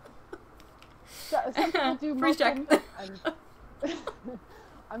yeah. Some people do multiple.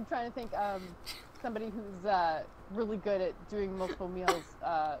 I'm trying to think. Somebody who's really good at doing multiple meals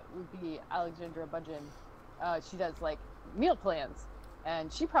would be Alexandra Budgeon. She does like meal plans,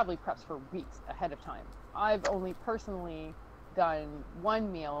 and she probably preps for weeks ahead of time. I've only personally done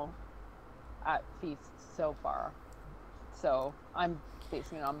one meal at feasts so far, so I'm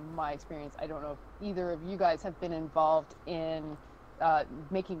basing it on my experience. I don't know if either of you guys have been involved in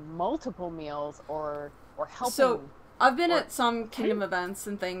making multiple meals or helping. So I've been at some Kingdom events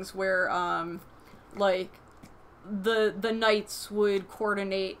and things where like the knights would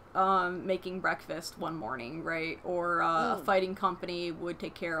coordinate making breakfast one morning, right? Or a fighting company would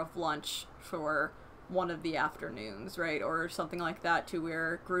take care of lunch for one of the afternoons, right? Or something like that, to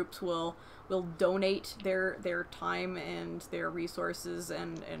where groups will donate their time and their resources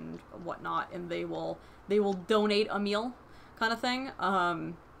and whatnot, and they will donate a meal kind of thing.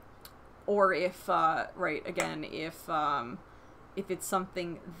 Or if right, again, if it's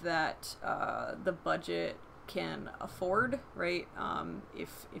something that the budget can afford, right?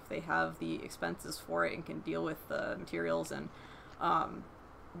 If they have the expenses for it and can deal with the materials and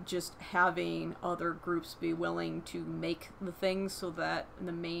just having other groups be willing to make the things so that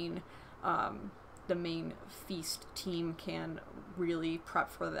the main feast team can really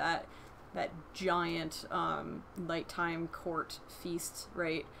prep for that giant nighttime court feast,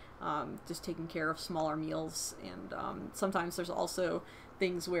 right? Just taking care of smaller meals, and sometimes there's also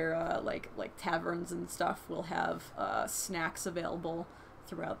things where like taverns and stuff will have snacks available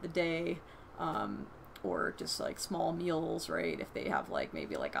throughout the day, or just like small meals, right? If they have like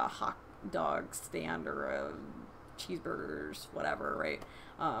maybe like a hot dog stand or a cheeseburgers, whatever, right?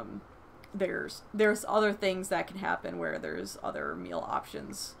 There's other things that can happen where there's other meal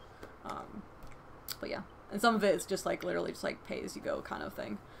options, but yeah, and some of it is just like literally just like pay as you go kind of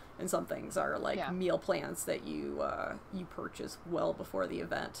thing, and some things are like meal plans that you purchase well before the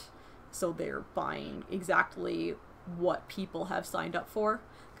event, so they're buying exactly what people have signed up for,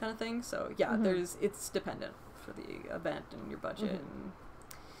 kind of thing. So yeah, it's dependent for the event and your budget, and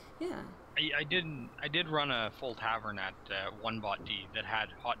yeah. I did run a full tavern at One Bot D that had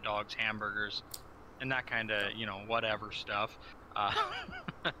hot dogs, hamburgers, and that kind of whatever stuff.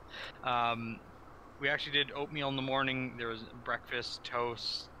 We actually did oatmeal in the morning. There was breakfast,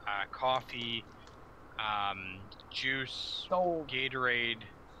 toast, coffee, juice, Gatorade.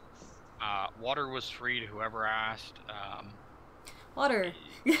 Water was free to whoever asked. Water.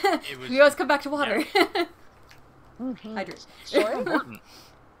 We always come back to water. Yeah. Hydrate. So important.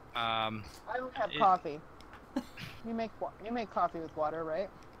 I don't have coffee. You make coffee with water, right?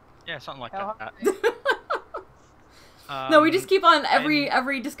 Yeah, something like How that. No, we just keep on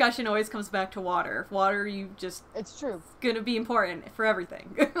every discussion always comes back to water. Water, it's true. It's gonna be important for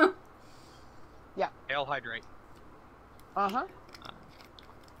everything. Yeah. Ale hydrate. Uh-huh.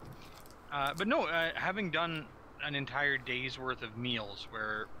 But no, having done an entire day's worth of meals,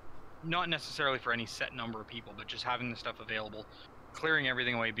 where not necessarily for any set number of people, but just having the stuff available, clearing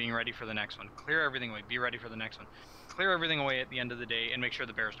everything away, being ready for the next one, clear everything away, be ready for the next one, clear everything away at the end of the day, and make sure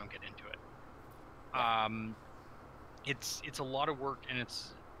the bears don't get into it. It's a lot of work, and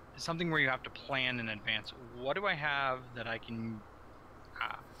it's something where you have to plan in advance. What do I have that I can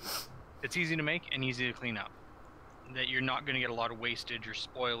it's easy to make and easy to clean up, that you're not going to get a lot of wastage or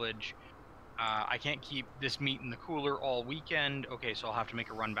spoilage. I can't keep this meat in the cooler all weekend. Okay, so I'll have to make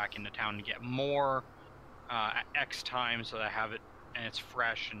a run back into town to get more at X time so that I have it and it's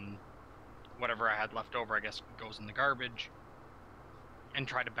fresh, and whatever I had left over, I guess, goes in the garbage, and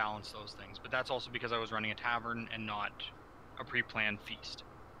try to balance those things. But that's also because I was running a tavern and not a pre-planned feast.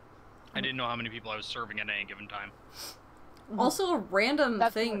 I didn't know how many people I was serving at any given time. Also, a random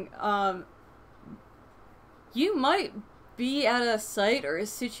thing, you might be at a site or a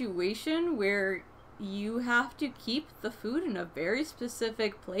situation where you have to keep the food in a very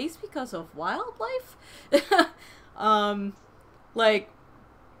specific place because of wildlife. Like,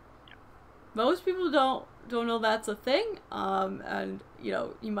 most people don't know that's a thing, and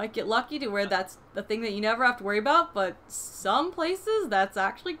you might get lucky to where that's the thing that you never have to worry about, but some places that's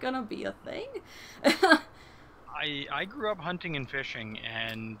actually gonna be a thing. I grew up hunting and fishing,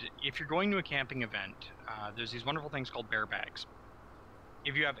 and if you're going to a camping event, there's these wonderful things called bear bags.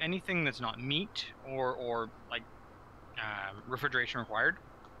 If you have anything that's not meat or like refrigeration required,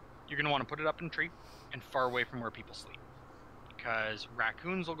 you're going to want to put it up in a tree and far away from where people sleep, because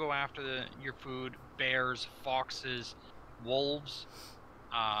raccoons will go after your food, bears, foxes, wolves,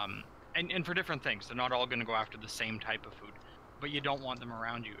 and for different things. They're not all going to go after the same type of food, but you don't want them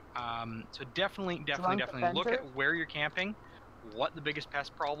around you. So definitely look at where you're camping, what the biggest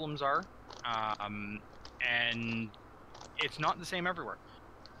pest problems are, and it's not the same everywhere.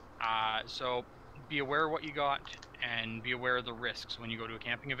 So be aware of what you got, and be aware of the risks when you go to a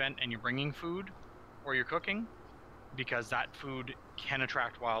camping event and you're bringing food or you're cooking, because that food can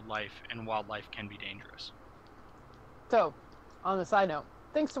attract wildlife, and wildlife can be dangerous. So, on the side note,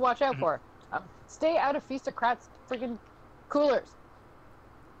 things to watch out for. Stay out of Feast of Crat's friggin' coolers.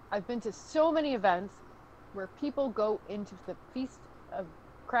 I've been to so many events where people go into the Feast of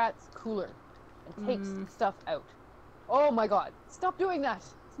Crat's cooler and take stuff out. Oh my god, stop doing that.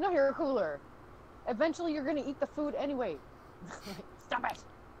 It's not your cooler. Eventually you're going to eat the food anyway. Stop it.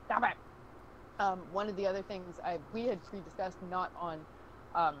 Stop it. One of the other things we had pre-discussed, not on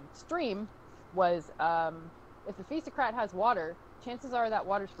stream, was if the Feast of Crat has water, chances are that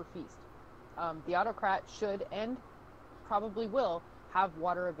water's for Feast. The Autocrat should and probably will have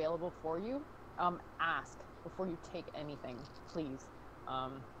water available for you. Ask before you take anything, please.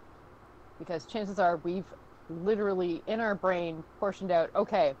 Because chances are we've literally in our brain portioned out,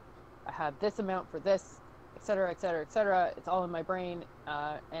 okay, I have this amount for this, etc., etc., etc. It's all in my brain,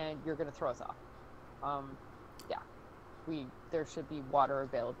 and you're going to throw us off. Yeah. there should be water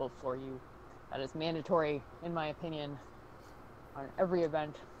available for you. That is mandatory, in my opinion, on every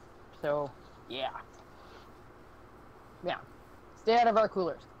event. So, yeah. Yeah. Stay out of our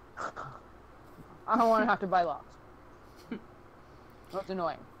coolers. I don't want to have to buy locks. That's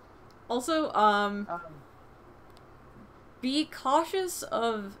annoying. Also, be cautious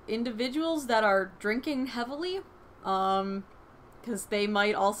of individuals that are drinking heavily, because they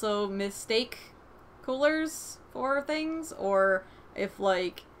might also mistake coolers for things, or if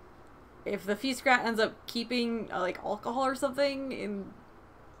the feast rat ends up keeping like alcohol or something in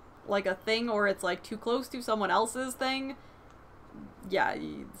like a thing, or it's like too close to someone else's thing, yeah,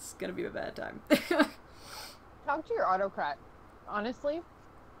 it's gonna be a bad time. Talk to your autocrat. Honestly,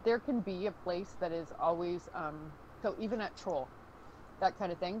 there can be a place that is always so even at Troll, that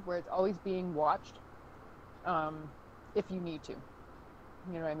kind of thing, where it's always being watched, if you need to.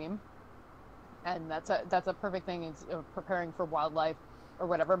 You know what I mean? And that's a perfect thing is preparing for wildlife or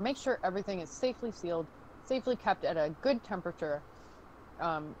whatever. Make sure everything is safely sealed, safely kept at a good temperature.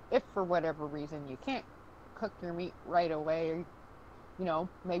 If for whatever reason you can't cook your meat right away,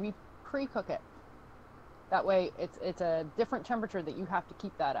 maybe pre-cook it. That way it's a different temperature that you have to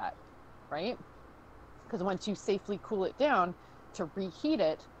keep that at, right? Because once you safely cool it down to reheat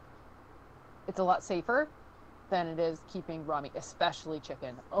it, it's a lot safer than it is keeping raw meat, especially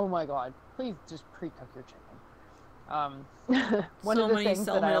chicken. Oh my God, please just pre-cook your chicken. One so of the many things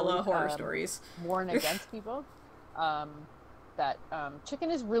that I salmonella horror stories. warn against people, that chicken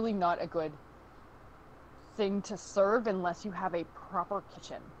is really not a good thing to serve unless you have a proper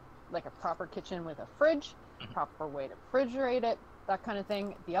kitchen, like a proper kitchen with a fridge, proper way to refrigerate it, that kind of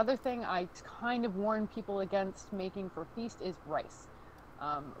thing. The other thing I kind of warn people against making for feast is rice.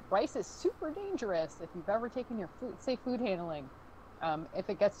 Rice is super dangerous if you've ever taken your safe food handling. If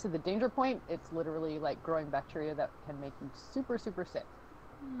it gets to the danger point, it's literally like growing bacteria that can make you super, super sick.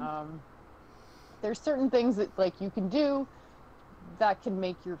 There's certain things that like you can do that can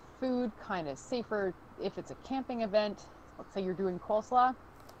make your food kind of safer. If it's a camping event, let's say you're doing coleslaw,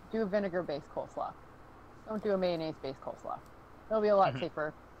 do a vinegar-based coleslaw. Don't do a mayonnaise-based coleslaw. It'll be a lot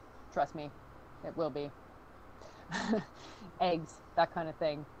safer. Trust me, it will be. Eggs, that kind of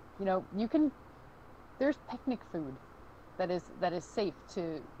thing. There's picnic food that is safe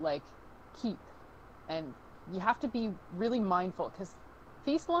to like keep, and you have to be really mindful because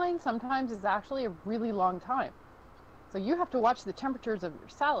feast line sometimes is actually a really long time. So you have to watch the temperatures of your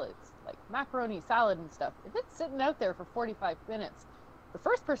salads, like macaroni salad and stuff. If it's sitting out there for 45 minutes, the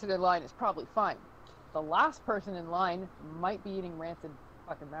first person in line is probably fine. The last person in line might be eating rancid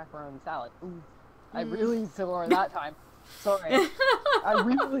fucking macaroni salad. Ooh, I really swore that time. Sorry. I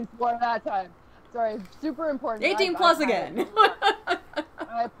really swore that time. Sorry, super important. 18 plus again.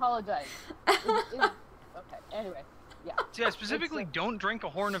 I apologize. Okay, anyway. Yeah. So yeah, specifically, don't drink a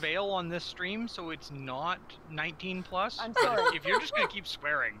horn of ale on this stream, so it's not 19 plus. I'm sorry. If you're just gonna keep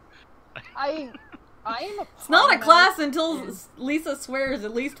swearing. I am a. It's not a class until Lisa swears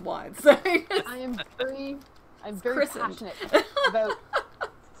at least once. I'm very passionate about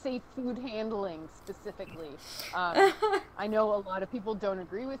safe food handling specifically. I know a lot of people don't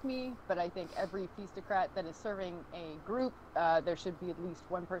agree with me, but I think every feastocrat that is serving a group, there should be at least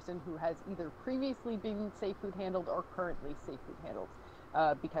one person who has either previously been safe food handled or currently safe food handled,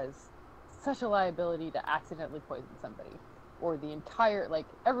 because it's such a liability to accidentally poison somebody, or the entire, like,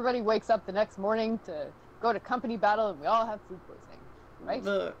 everybody wakes up the next morning to go to company battle and we all have food poisoning, right?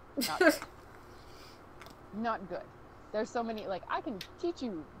 Not good. Not good. There's so many, like, I can teach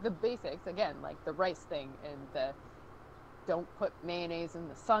you the basics, again, like the rice thing and the don't put mayonnaise in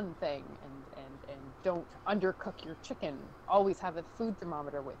the sun thing, and don't undercook your chicken. Always have a food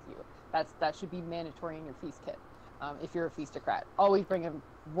thermometer with you. That should be mandatory in your feast kit. If you're a feastocrat, always bring a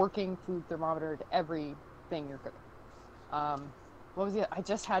working food thermometer to everything you're cooking. What was it? I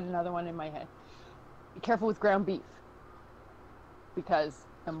just had another one in my head. Be careful with ground beef, because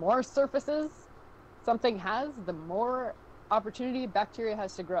the more surfaces something has, the more opportunity bacteria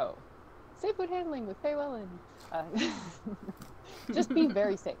has to grow. Safe food handling with Paywell, and just be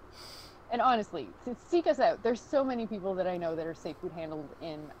very safe. And honestly, seek us out. There's so many people that I know that are safe food handled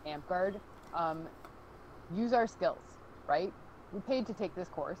in AmpGuard. Use our skills, right? We paid to take this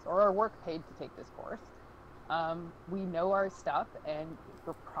course, or our work paid to take this course. We know our stuff, and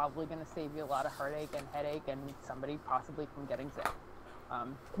we're probably going to save you a lot of heartache and headache and somebody possibly from getting sick.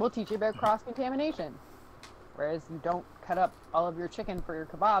 We'll teach you about cross-contamination, whereas you don't cut up all of your chicken for your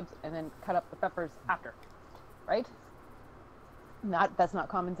kebabs and then cut up the peppers after, right? That's not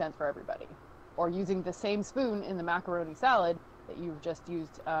common sense for everybody. Or using the same spoon in the macaroni salad that you've just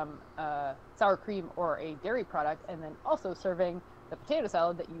used sour cream or a dairy product, and then also serving the potato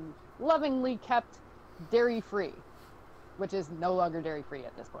salad that you lovingly kept dairy-free, which is no longer dairy-free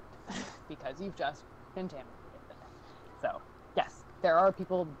at this point because you've just contaminated it. So, yes, there are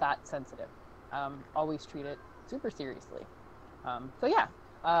people that sensitive. Always treat it super seriously. So yeah,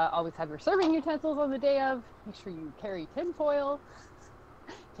 always have your serving utensils on the day of. Make sure you carry tinfoil.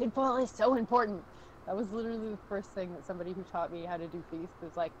 Tinfoil is so important. That was literally the first thing that somebody who taught me how to do feast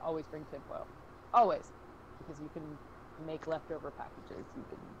was like, always bring tinfoil. Always. Because you can make leftover packages, you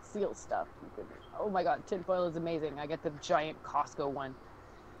can seal stuff, you can, oh my god, tinfoil is amazing. I get the giant Costco one.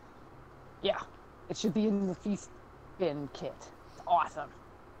 Yeah, it should be in the feast bin kit. It's awesome.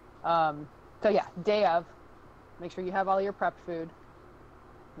 So yeah, day of, make sure you have all your prepped food.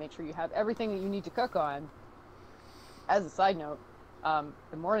 Make sure you have everything that you need to cook on. As a side note,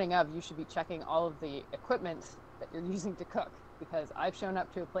 the morning of, you should be checking all of the equipment that you're using to cook, because I've shown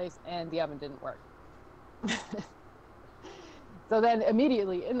up to a place and the oven didn't work. So then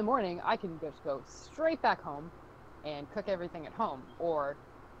immediately in the morning, I can just go straight back home and cook everything at home, or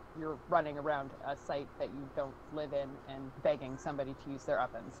you're running around a site that you don't live in and begging somebody to use their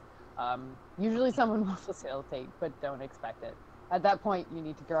ovens. Usually someone will facilitate, but don't expect it. At that point, you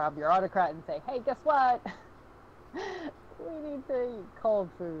need to grab your autocrat and say, hey, guess what? We need to eat cold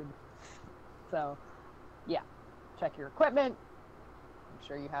food. So, yeah, check your equipment. Make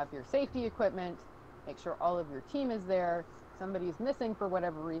sure you have your safety equipment. Make sure all of your team is there. Somebody's missing for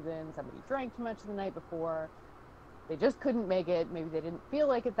whatever reason. Somebody drank too much the night before. They just couldn't make it. Maybe they didn't feel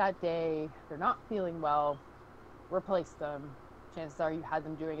like it that day. They're not feeling well. Replace them. Chances are you had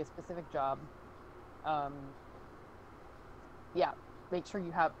them doing a specific job. Yeah, make sure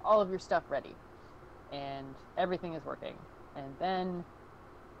you have all of your stuff ready and everything is working. And then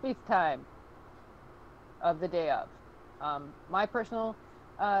feast time of the day of. My personal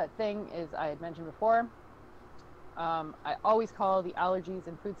thing is, I had mentioned before, I always call the allergies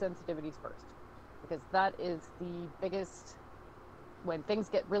and food sensitivities first, because that is the biggest, when things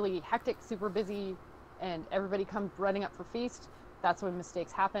get really hectic, super busy, and everybody comes running up for feast, that's when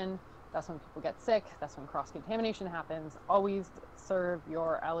mistakes happen. That's when people get sick. That's when cross-contamination happens. Always serve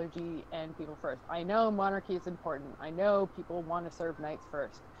your allergy and people first. I know monarchy is important. I know people want to serve knights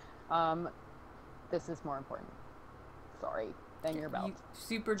first. This is more important. Sorry. Than your belt. You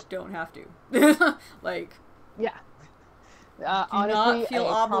super don't have to. Like, yeah. Do Honestly, not feel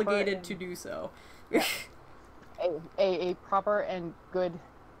obligated to do so. Yeah. A proper and good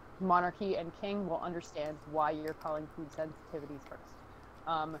monarchy and king will understand why you're calling food sensitivities first.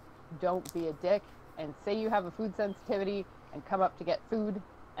 Don't be a dick and say you have a food sensitivity and come up to get food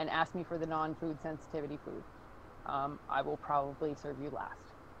and ask me for the non-food sensitivity food. I will probably serve you last.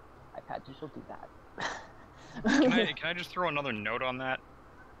 I've had people do that. Can I just throw another note on that?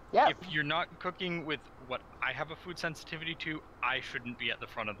 Yeah. If you're not cooking with what I have a food sensitivity to, I shouldn't be at the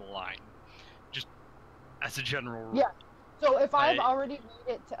front of the line. Just as a general rule. Yeah. So if I've already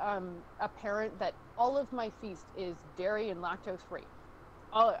made it apparent that all of my feast is dairy and lactose free,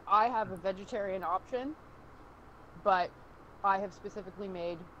 I have a vegetarian option, but I have specifically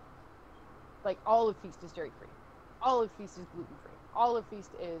made, like, all of feast is dairy free, all of feast is gluten free, all of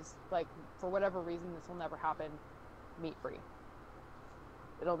feast is, like, for whatever reason this will never happen, meat free.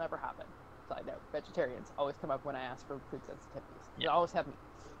 It'll never happen. So I know vegetarians always come up when I ask for food sensitivities. They always have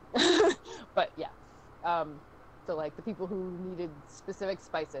meat. But yeah. So like the people who needed specific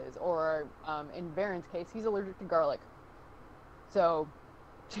spices, or in Baron's case, he's allergic to garlic. So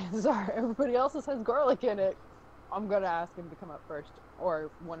chances are everybody else's has garlic in it. I'm going to ask him to come up first,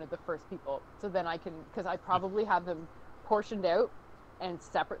 or one of the first people. So then I can, because I probably have them portioned out and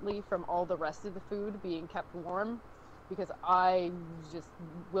separately from all the rest of the food being kept warm, because I just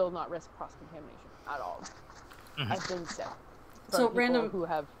will not risk cross-contamination at all. Mm-hmm. I've been sick. So random who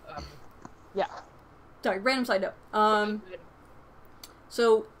have, yeah. Sorry, random side note.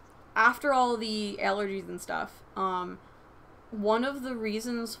 So after all the allergies and stuff, one of the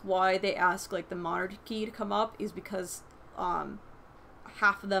reasons why they ask, like, the monarchy to come up is because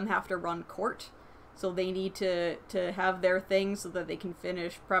half of them have to run court. So they need to have their thing so that they can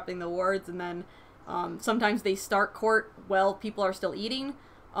finish prepping the wards, and then sometimes they start court while people are still eating.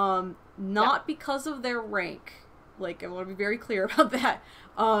 Not because of their rank. Like, I want to be very clear about that.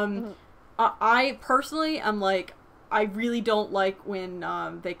 I personally am like, I really don't like when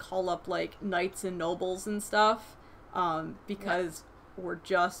they call up, like, knights and nobles and stuff, because we're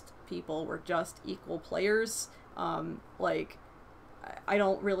just people, we're just equal players. Like, I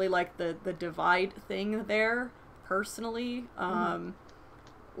don't really like the divide thing there, personally.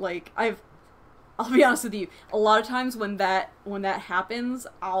 Like, I'll be honest with you. A lot of times when that happens,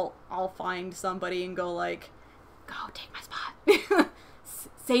 I'll find somebody and go like, "Go take my spot."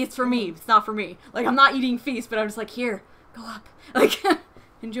 Say it's for me. It's not for me. Like, I'm not eating feast, but I'm just like, here, go up. Like,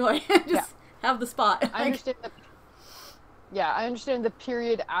 enjoy. Just have the spot. I understand that. Yeah, I understand the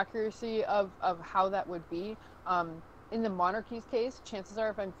period accuracy of how that would be. In the monarchy's case, chances are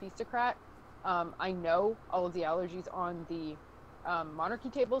if I'm feastocrat, I know all of the allergies on the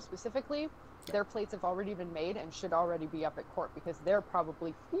monarchy table specifically. Their plates have already been made and should already be up at court because they're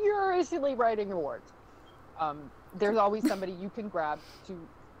probably furiously writing awards. There's always somebody you can grab to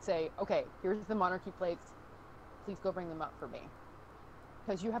say, okay, here's the monarchy plates. Please go bring them up for me.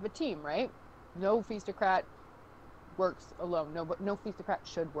 Because you have a team, right? No feastocrat works alone. No feastocrat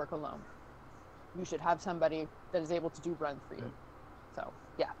should work alone. You should have somebody that is able to do runs for you. So,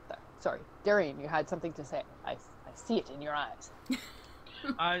 yeah. Sorry. Darian, you had something to say. I see it in your eyes.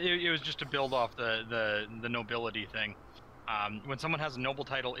 It was just to build off the nobility thing. When someone has a noble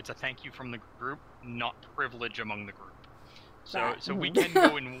title, it's a thank you from the group, not privilege among the group. So we can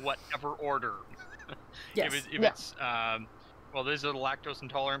go in whatever order. Yes. If it's well, these are the lactose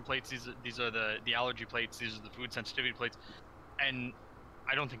intolerant plates. These are the allergy plates. These are the food sensitivity plates. And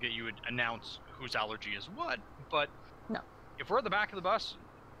I don't think that you would announce whose allergy is what. But no, if we're at the back of the bus,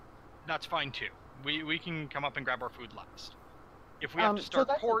 that's fine too. We can come up and grab our food last. If we have to start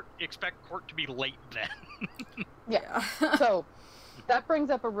court, expect court to be late then. Yeah. So that brings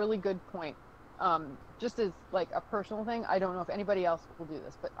up a really good point. Just as like a personal thing, I don't know if anybody else will do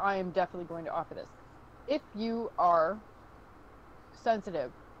this, but I am definitely going to offer this. If you are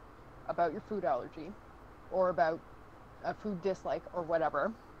sensitive about your food allergy or about a food dislike or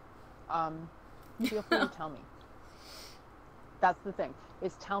whatever, feel free to tell me. That's the thing,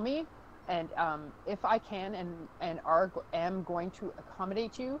 is tell me. And if I can and am going to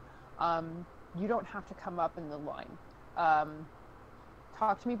accommodate you, you don't have to come up in the line.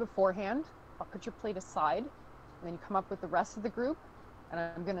 Talk to me beforehand. I'll put your plate aside, and then you come up with the rest of the group, and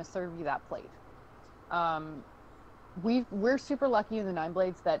I'm going to serve you that plate. We're super lucky in the Nine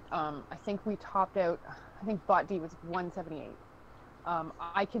Blades that I think we topped out. I think Bot D was 178.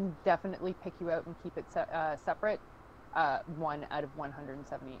 I can definitely pick you out and keep it separate. 1 out of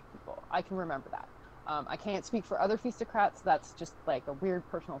 178 people. I can remember that. I can't speak for other feastocrats. That's just like a weird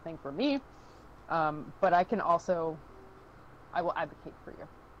personal thing for me. But I can also, I will advocate for you.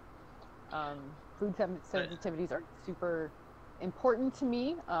 Food sensitivities are super important to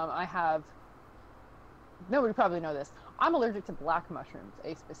me. Nobody probably know this. I'm allergic to black mushrooms,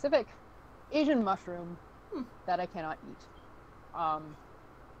 a specific Asian mushroom that I cannot eat.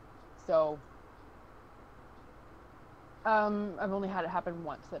 So I've only had it happen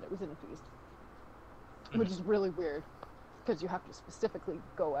once that it was in a feast, which is really weird because you have to specifically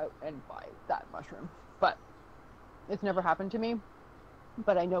go out and buy that mushroom. But it's never happened to me.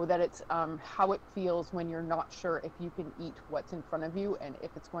 But I know that it's how it feels when you're not sure if you can eat what's in front of you and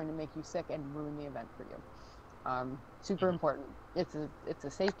if it's going to make you sick and ruin the event for you. Super important. It's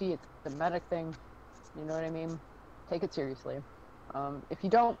a safety. It's a medic thing. You know what I mean? Take it seriously. If you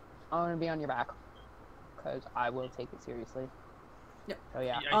don't, I'm going to be on your back. Because I will take it seriously. Yep. So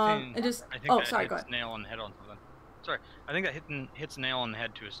yeah. I think that hits nail on the head on something. Sorry, I think that hits nail on the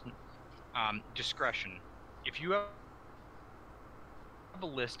head to us. Discretion. If you have a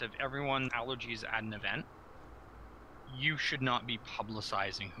list of everyone's allergies at an event, you should not be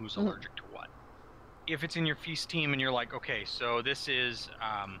publicizing who's allergic to what. If it's in your feast team and you're like, okay, so this is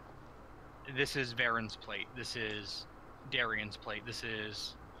Varen's plate, this is Darian's plate, this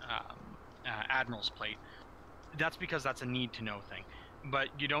is Admiral's plate. That's because that's a need to know thing. But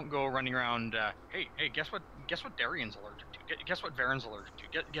you don't go running around. Hey, guess what? Guess what Darian's allergic to? Guess what Varen's allergic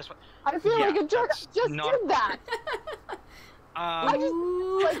to? Guess what? I feel like a jerk. Just did that. I just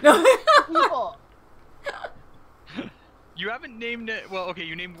people. You haven't named it. Well, okay,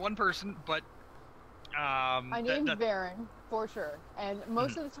 you named one person, but I named Varen for sure. And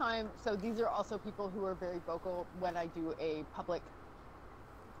most of the time, so these are also people who are very vocal when I do a public.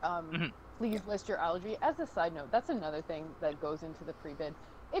 Please list your allergy. As a side note, that's another thing that goes into the pre-bid.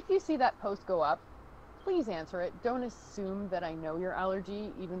 If you see that post go up, please answer it. Don't assume that I know your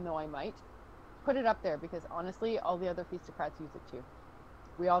allergy, even though I might. Put it up there because honestly, all the other feastocrats use it too.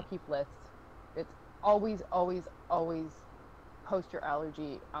 We all keep lists. It's always, always, always post your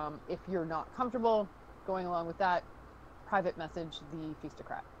allergy. If you're not comfortable going along with that, private message the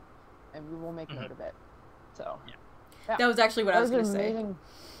feastocrat, and we will make note of it. So. Yeah. That was actually what I was going to say.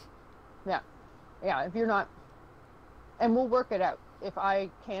 Yeah. If you're not, and we'll work it out. If I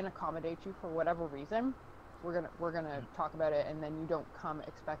can accommodate you for whatever reason, we're gonna talk about it, and then you don't come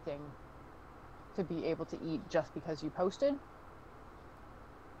expecting to be able to eat just because you posted,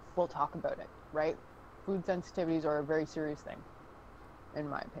 we'll talk about it, right? Food sensitivities are a very serious thing, in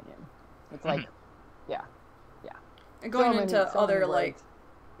my opinion. It's like, yeah. And going into other like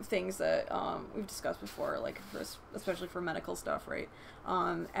things that we've discussed before, like especially for medical stuff, right?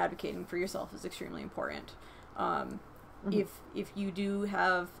 Advocating for yourself is extremely important. If you do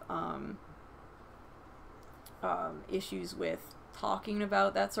have issues with talking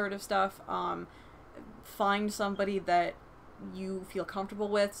about that sort of stuff, find somebody that you feel comfortable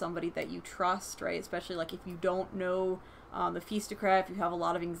with, somebody that you trust, right? Especially like if you don't know the Feast of Crat, if you have a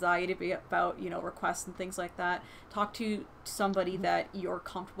lot of anxiety about, you know, requests and things like that, talk to somebody that you're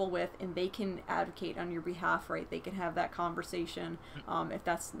comfortable with and they can advocate on your behalf, right? They can have that conversation if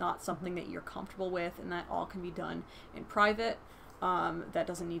that's not something that you're comfortable with, and that all can be done in private. That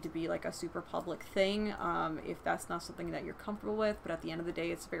doesn't need to be like a super public thing if that's not something that you're comfortable with, but at the end of the day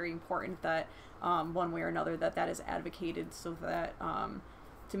it's very important that one way or another that is advocated, so that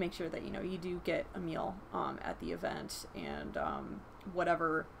to make sure that, you know, you do get a meal at the event, and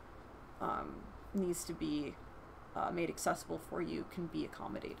whatever needs to be made accessible for you can be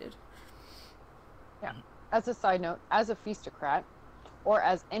accommodated. Yeah. As a side note, as a Feastocrat, or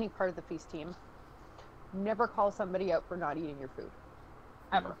as any part of the feast team, never call somebody out for not eating your food.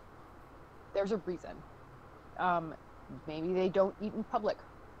 Ever. There's a reason. Maybe they don't eat in public.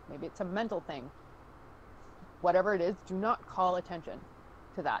 Maybe it's a mental thing. Whatever it is, do not call attention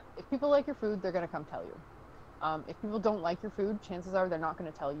to that. If people like your food, they're going to come tell you. If people don't like your food, chances are they're not going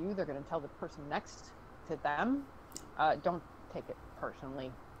to tell you. They're going to tell the person next to them. Don't take it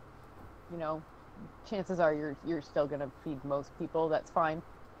personally. You know, chances are you're still going to feed most people. That's fine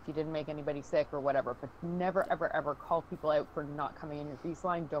if you didn't make anybody sick or whatever. But never, ever, ever call people out for not coming in your feast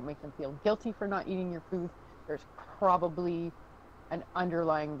line. Don't make them feel guilty for not eating your food. There's probably an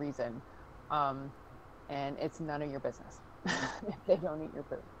underlying reason. And it's none of your business if they don't eat your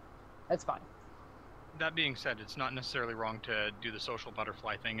food. That's fine. That being said, it's not necessarily wrong to do the social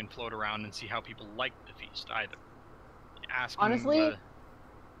butterfly thing and float around and see how people like the feast either. Honestly,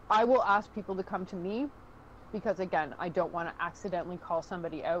 I will ask people to come to me because, again, I don't want to accidentally call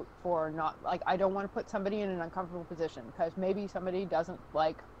somebody out for not, like, I don't want to put somebody in an uncomfortable position because maybe somebody doesn't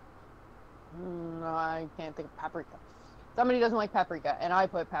like, I can't think of paprika. Somebody doesn't like paprika, and I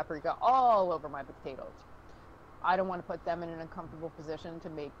put paprika all over my potatoes. I don't want to put them in an uncomfortable position to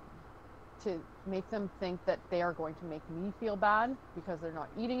make them think that they are going to make me feel bad because they're not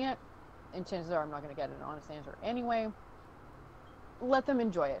eating it, and chances are I'm not going to get an honest answer anyway. Let them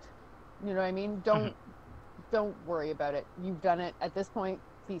enjoy it. You know what I mean? Don't worry about it. You've done it at this point.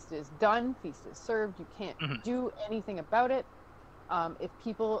 Feast is done. Feast is served. You can't do anything about it. If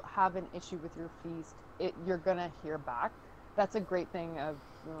people have an issue with your feast, you're gonna hear back. That's a great thing of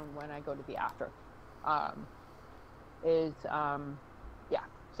when I go to the after. Does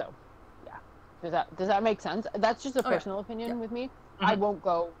that make sense? That's just a personal opinion with me. I won't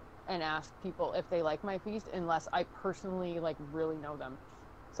go and ask people if they like my feast unless I personally like really know them.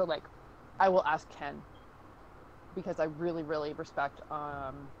 So like I will ask Ken because I really, really respect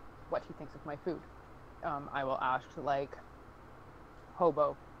what he thinks of my food. I will ask like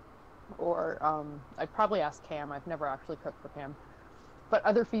Hobo, or I'd probably ask Cam. I've never actually cooked for Cam, but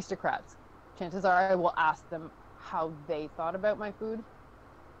other Feastocrats, chances are I will ask them how they thought about my food.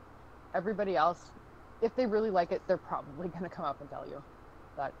 Everybody else, if they really like it, they're probably going to come up and tell you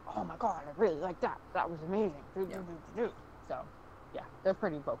that, oh my god, I really like that. That was amazing. So yeah, they're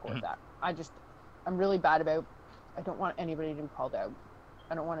pretty vocal with that. I'm really bad about, I don't want anybody to be called out.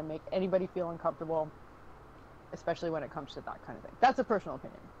 I don't want to make anybody feel uncomfortable, especially when it comes to that kind of thing. That's a personal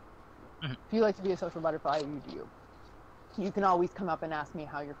opinion. If you like to be a social butterfly, you do. You can always come up and ask me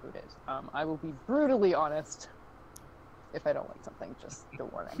how your food is. I will be brutally honest if I don't like something, just the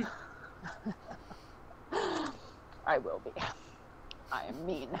warning. I will be. I am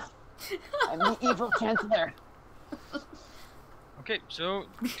mean. I'm the evil chancellor. Okay, so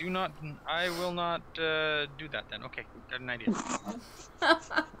I will not do that then. Okay, got an idea.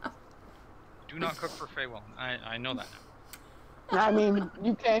 Do not cook for Faye Wellen. I know that now. I mean,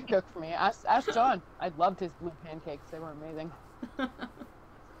 you can cook for me. Ask John. I loved his blue pancakes. They were amazing.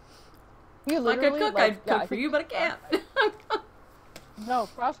 If I could cook, I'd cook for you, but I can't. No,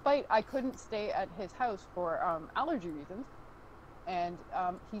 Frostbite, I couldn't stay at his house for allergy reasons. And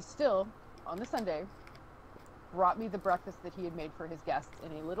he still, on the Sunday, brought me the breakfast that he had made for his guests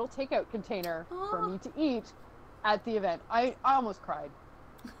in a little takeout container for me to eat at the event. I almost cried.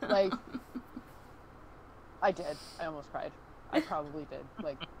 Like, I did. I almost cried. I probably did.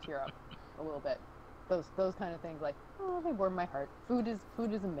 Like, tear up a little bit. Those kind of things, like, oh, they warm my heart. Food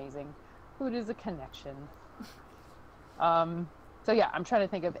is amazing. Food is a connection. So yeah, I'm trying to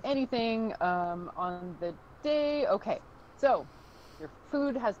think of anything on the day. Okay, so your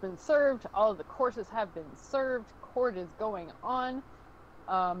food has been served. All of the courses have been served. Court is going on.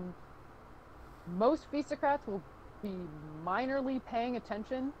 Most Feastocrats will be minorly paying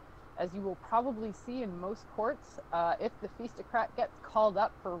attention, as you will probably see in most courts. If the Feastocrat gets called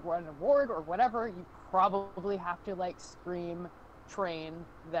up for an award or whatever, you probably have to like scream, train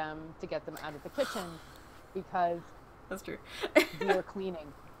them to get them out of the kitchen, because that's true. we are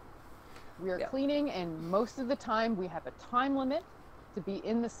cleaning. We are cleaning, and most of the time we have a time limit to be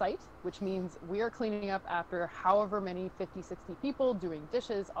in the site, which means we are cleaning up after however many 50, 60 people doing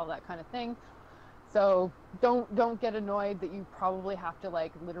dishes, all that kind of thing. So don't get annoyed that you probably have to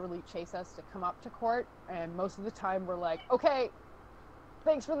like literally chase us to come up to court. And most of the time we're like, okay,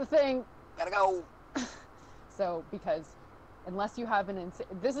 thanks for the thing, gotta go. So because unless you have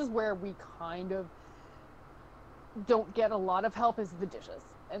this is where we kind of don't get a lot of help, is the dishes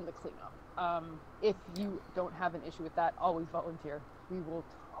and the cleanup. If you don't have an issue with that, always volunteer. We will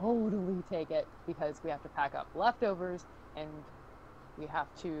totally take it, because we have to pack up leftovers and we have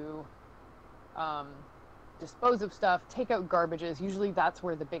to dispose of stuff, take out garbages. Usually that's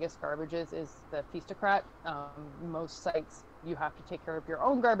where the biggest garbage is the Feastocrat. Most sites you have to take care of your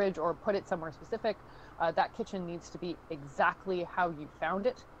own garbage or put it somewhere specific. That kitchen needs to be exactly how you found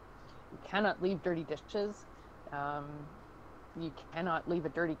it. You cannot leave dirty dishes. You cannot leave a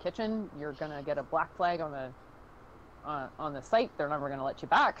dirty kitchen. You're gonna get a black flag on the site. They're never gonna let you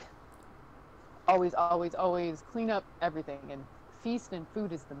back. Always, always, always clean up everything. And feast and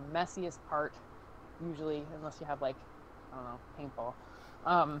food is the messiest part, usually, unless you have like, I don't know,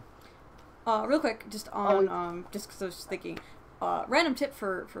 paintball. Real quick, just on just because I was just thinking, random tip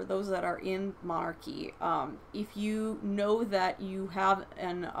for those that are in Monarchy. If you know that you have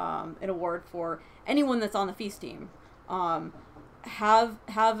an award for anyone that's on the feast team, have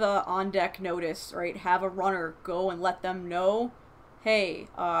a on deck notice, right? Have a runner go and let them know, hey,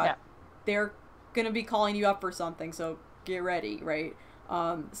 they're gonna be calling you up for something, so get ready, right?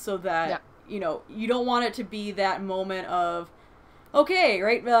 So that you know, you don't want it to be that moment of, okay,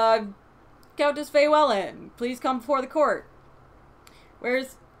 right, Countess Faywellen, please come before the court.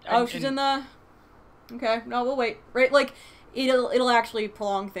 Where's she's in the, okay, no, we'll wait, right? Like, it'll actually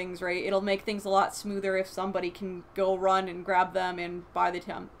prolong things, right? It'll make things a lot smoother if somebody can go run and grab them, and by the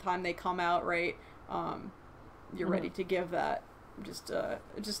time they come out, right, you're ready to give that. Just a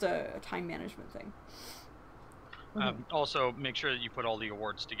time management thing. Also, make sure that you put all the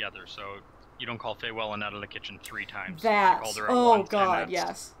awards together, so you don't call Faywellen out of the kitchen 3 times. That. You called her out Oh once, God,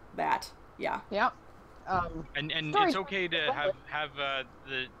 yes, that. Yeah. Yeah. And it's okay to have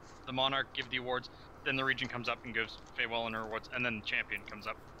the monarch give the awards. Then the region comes up and gives Faywellen her awards, and then the champion comes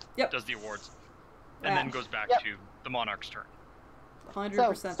up, does the awards, and then goes back to the monarch's turn.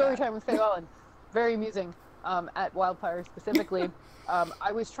 100%. So, story time with Faywellen. Very amusing. At Wildfire specifically,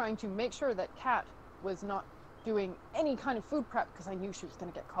 I was trying to make sure that Kat was not doing any kind of food prep, because I knew she was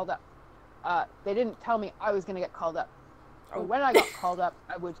going to get called up. They didn't tell me I was going to get called up. So when I got called up,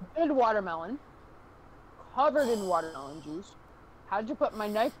 I was mid-watermelon, covered in watermelon juice, had to put my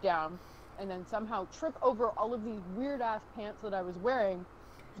knife down, and then somehow trip over all of these weird-ass pants that I was wearing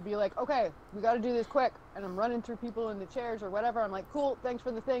to be like, okay, we got to do this quick. And I'm running through people in the chairs or whatever. I'm like, cool, thanks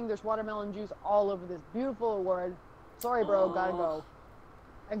for the thing. There's watermelon juice all over this beautiful award. Sorry, bro, gotta go.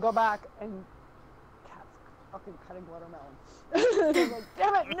 And go back, and Cat's fucking cutting watermelon. I'm like,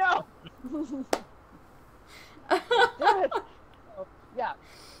 damn it, no! Damn it! So, yeah.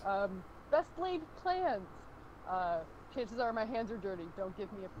 Best laid plans. Chances are my hands are dirty. Don't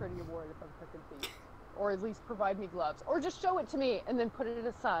give me a pretty award if I'm cooking feet. Or at least provide me gloves. Or just show it to me and then put it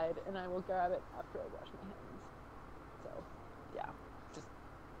aside, and I will grab it after I wash my hands. So, yeah.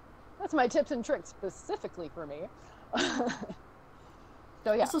 That's my tips and tricks specifically for me.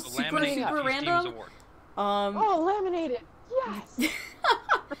 So, yeah. Also, super random. Laminated. Yes.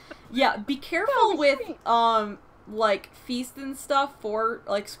 Yeah, be careful with, like, feast and stuff for,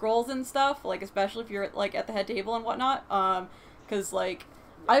 like, scrolls and stuff, like, especially if you're, like, at the head table and whatnot, because, like,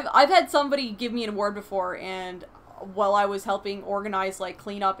 I've had somebody give me an award before, and while I was helping organize, like,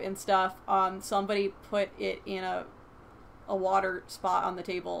 cleanup and stuff, somebody put it in a water spot on the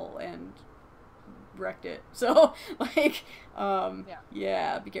table and wrecked it, so, like,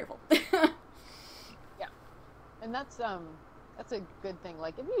 yeah, be careful. Yeah, and that's a good thing,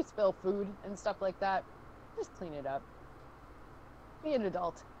 like, if you spill food and stuff like that, just clean it up. Be an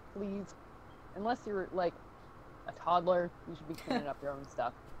adult, please. Unless you're, like, a toddler, you should be cleaning up your own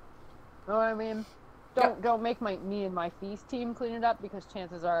stuff. Know what I mean? Don't make me and my feast team clean it up, because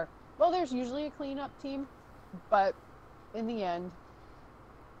chances are well, there's usually a cleanup team, but in the end,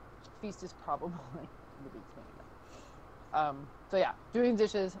 Feast is probably the be cleaning up. So yeah, doing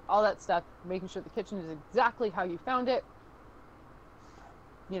dishes, all that stuff, making sure the kitchen is exactly how you found it.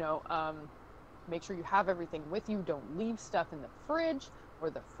 You know, make sure you have everything with you. Don't leave stuff in the fridge or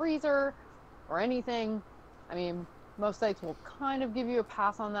the freezer or anything. I mean, most sites will kind of give you a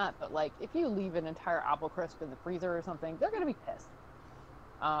pass on that, but like if you leave an entire apple crisp in the freezer or something, they're going to be pissed.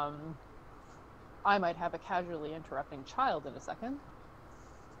 I might have a casually interrupting child in a second.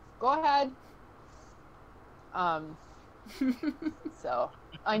 Go ahead. So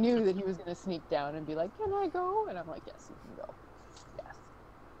I knew that he was going to sneak down and be like, can I go? And I'm like, yes, you can go. Yes.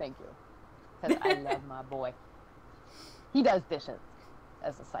 Thank you. Because I love my boy. He does dishes,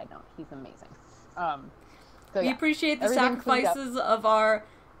 as a side note. He's amazing. We appreciate the sacrifices of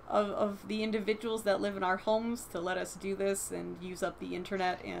of the individuals that live in our homes to let us do this and use up the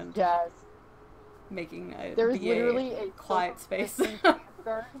internet and making there's literally a quiet space.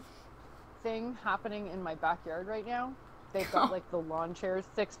 thing happening in my backyard right now. They've got like the lawn chairs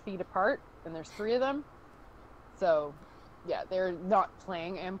 6 feet apart, and there's 3 of them. So, yeah, they're not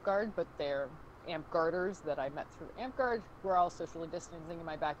playing AmpGuard, but they're AmpGuarders that I met through AmpGuard. We're all socially distancing in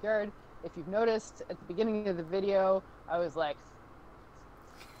my backyard. If you've noticed, at the beginning of the video, I was like,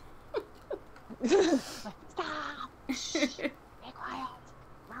 stop! Shh, be quiet!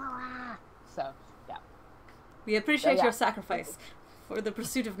 So, yeah. We appreciate your sacrifice for the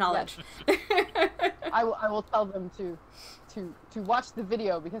pursuit of knowledge. Yes. I will tell them to watch the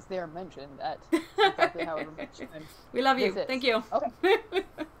video because they are mentioned at exactly however much time. We love you. Thank you. Okay.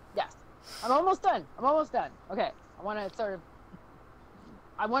 Yes. I'm almost done. Okay. I want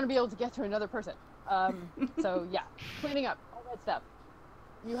to be able to get to another person. So yeah, cleaning up, all that stuff.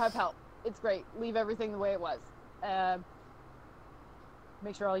 You have help. It's great. Leave everything the way it was.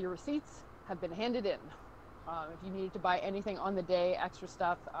 Make sure all your receipts have been handed in. If you needed to buy anything on the day, extra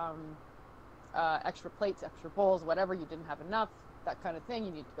stuff, extra plates, extra bowls, whatever, you didn't have enough, that kind of thing,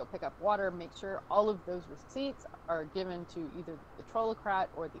 you need to go pick up water. Make sure all of those receipts are given to either the Crat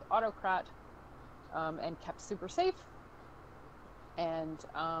or the Crat, and kept super safe. And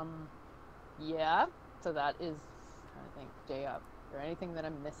yeah, so that is, I'm trying to think, day up. Is there anything that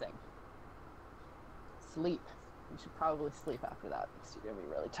I'm missing? Sleep. You should probably sleep after that because you're gonna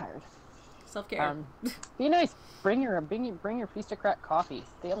be really tired. Self-care. Be nice. Bring your Feast of Crat coffee.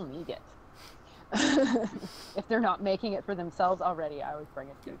 They'll need it. If they're not making it for themselves already, I would bring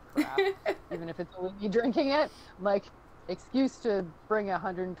it to Crat. Even if it's only me drinking it. Like, excuse to bring a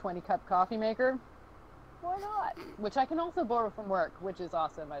 120 cup coffee maker. Why not? Which I can also borrow from work, which is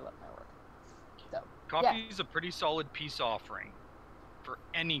awesome. I love my work. So coffee is a pretty solid peace offering for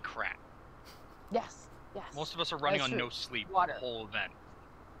any Crat. Yes. Most of us are running on no sleep the whole event.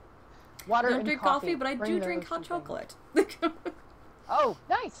 Water I don't and drink coffee, but I do drink hot chocolate. Oh,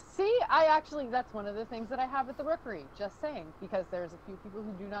 nice. See, that's one of the things that I have at the Rookery. Just saying, because there's a few people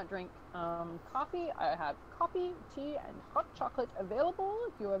who do not drink coffee. I have coffee, tea, and hot chocolate available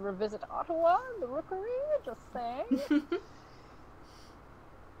if you ever visit Ottawa, the Rookery. Just saying.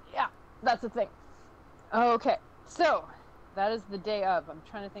 Yeah, that's the thing. Okay, so that is the day of. I'm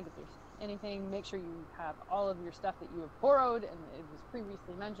trying to think if there's anything. Make sure you have all of your stuff that you have borrowed, and it was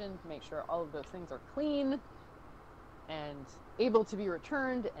previously mentioned. Make sure all of those things are clean and able to be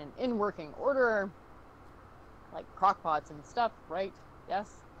returned and in working order, like crock pots and stuff, right?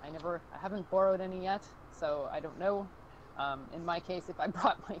 Yes, I haven't borrowed any yet, so I don't know. In my case, if I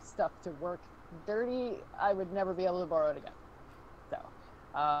brought my stuff to work dirty, I would never be able to borrow it again. So,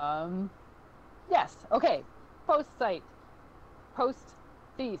 yes, okay. Post-site,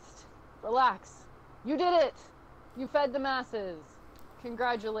 post-feast, relax. You did it! You fed the masses.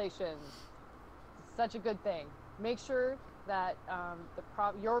 Congratulations. It's such a good thing. Make sure that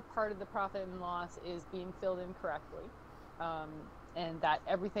your part of the profit and loss is being filled in correctly, and that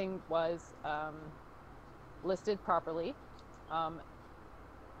everything was listed properly.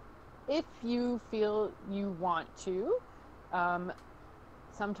 If you feel you want to,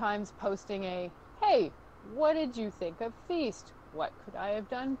 sometimes posting hey, what did you think of Feast? What could I have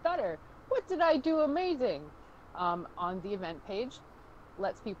done better? What did I do amazing? On the event page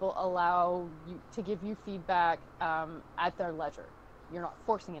lets people allow you to give you feedback at their leisure. You're not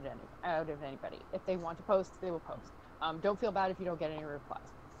forcing it out of anybody. If they want to post, they will post. Don't feel bad if you don't get any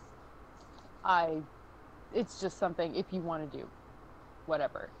replies. It's just something if you want to do,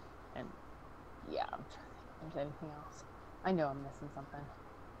 whatever. And yeah, I'm trying to think if there's anything else. I know I'm missing something.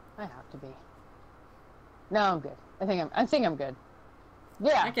 I have to be. No, I'm good. I think I'm good.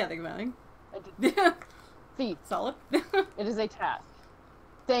 Yeah. I can't think of anything. Feet. Solid. It is a task.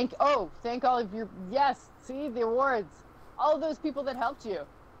 thank all of your, yes, see, the awards. All of those people that helped you.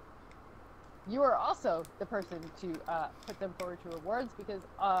 You are also the person to put them forward to awards, because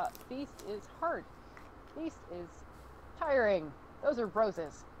Feast is hard. Feast is tiring. Those are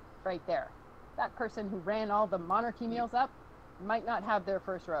roses right there. That person who ran all the monarchy meals up might not have their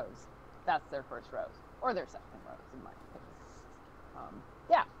first rose. That's their first rose. Or their second rose, in my opinion.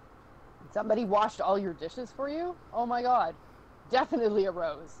 Yeah. Somebody washed all your dishes for you? Oh my god. Definitely a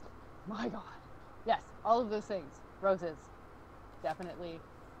rose. My god. Yes, all of those things. Roses. Definitely.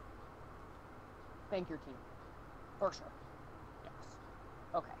 Thank your team. For sure. Yes.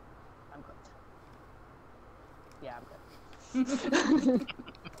 Okay. I'm good. Yeah, I'm good.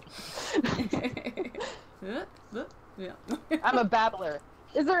 Yeah. I'm a babbler.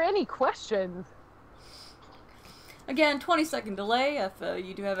 Is there any questions? Again, 20-second delay. If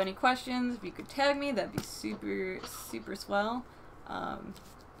you do have any questions, if you could tag me, that'd be super, super swell.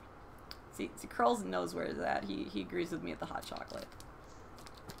 See, Curls knows where it's at. He agrees with me at the hot chocolate.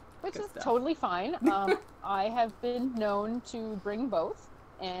 Which Good is stuff. totally fine. I have been known to bring both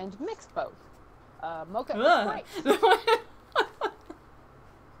and mix both. Mocha is right.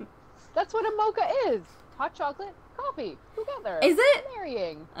 That's what a mocha is. Hot chocolate, coffee, together. Is it?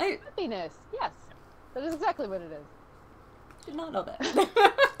 Marrying. Happiness. Yes. That is exactly what it is. Did not know that.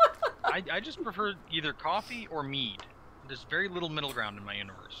 I just prefer either coffee or mead. There's very little middle ground in my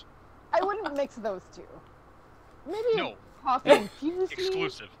universe. I wouldn't mix those two. Maybe No. coffee infused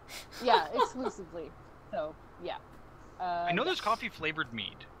Exclusive. mead? Yeah, exclusively. So, yeah. I know there's coffee flavored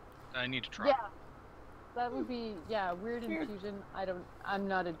mead. I need to try. Yeah. That would be, yeah, weird infusion. I'm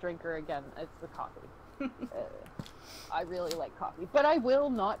not a drinker again. It's the coffee. I really like coffee. But I will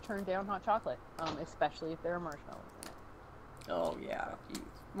not turn down hot chocolate, especially if there are marshmallows in it. Oh, yeah. Jeez.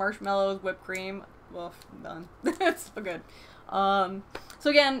 Marshmallows, whipped cream. Well, done. It's so good. So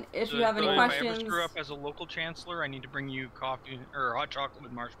again, if you have any questions... If I ever screw up as a local chancellor, I need to bring you coffee or hot chocolate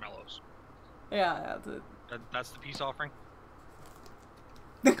with marshmallows. Yeah, That's the peace offering.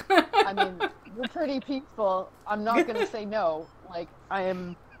 I mean, we're pretty peaceful. I'm not going to say no. Like, I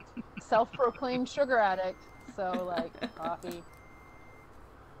am self-proclaimed sugar addict. So, like, coffee,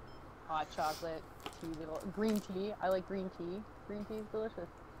 hot chocolate, green tea. I like green tea. Green tea is delicious.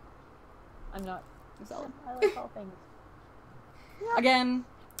 I'm not... I like all things. Yeah. Again,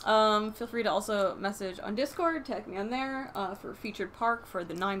 feel free to also message on Discord, tag me on there for featured park for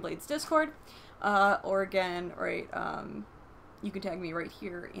the Nine Blades Discord, or again, right, you can tag me right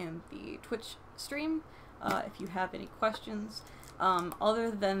here in the Twitch stream if you have any questions. Other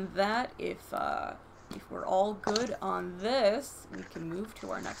than that, if we're all good on this, we can move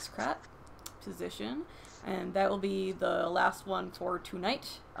to our next Crat position, and that will be the last one for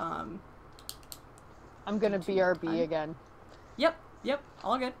tonight. I'm gonna BRB again. Yep,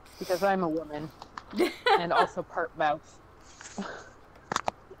 all good. Because I'm a woman. And also part mouse.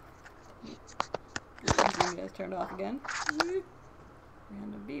 You guys turned off again.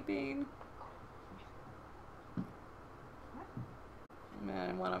 Random beeping.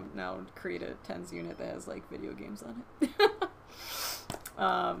 Man, I want to now create a TENS unit that has like video games on it.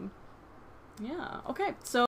 Yeah, okay, so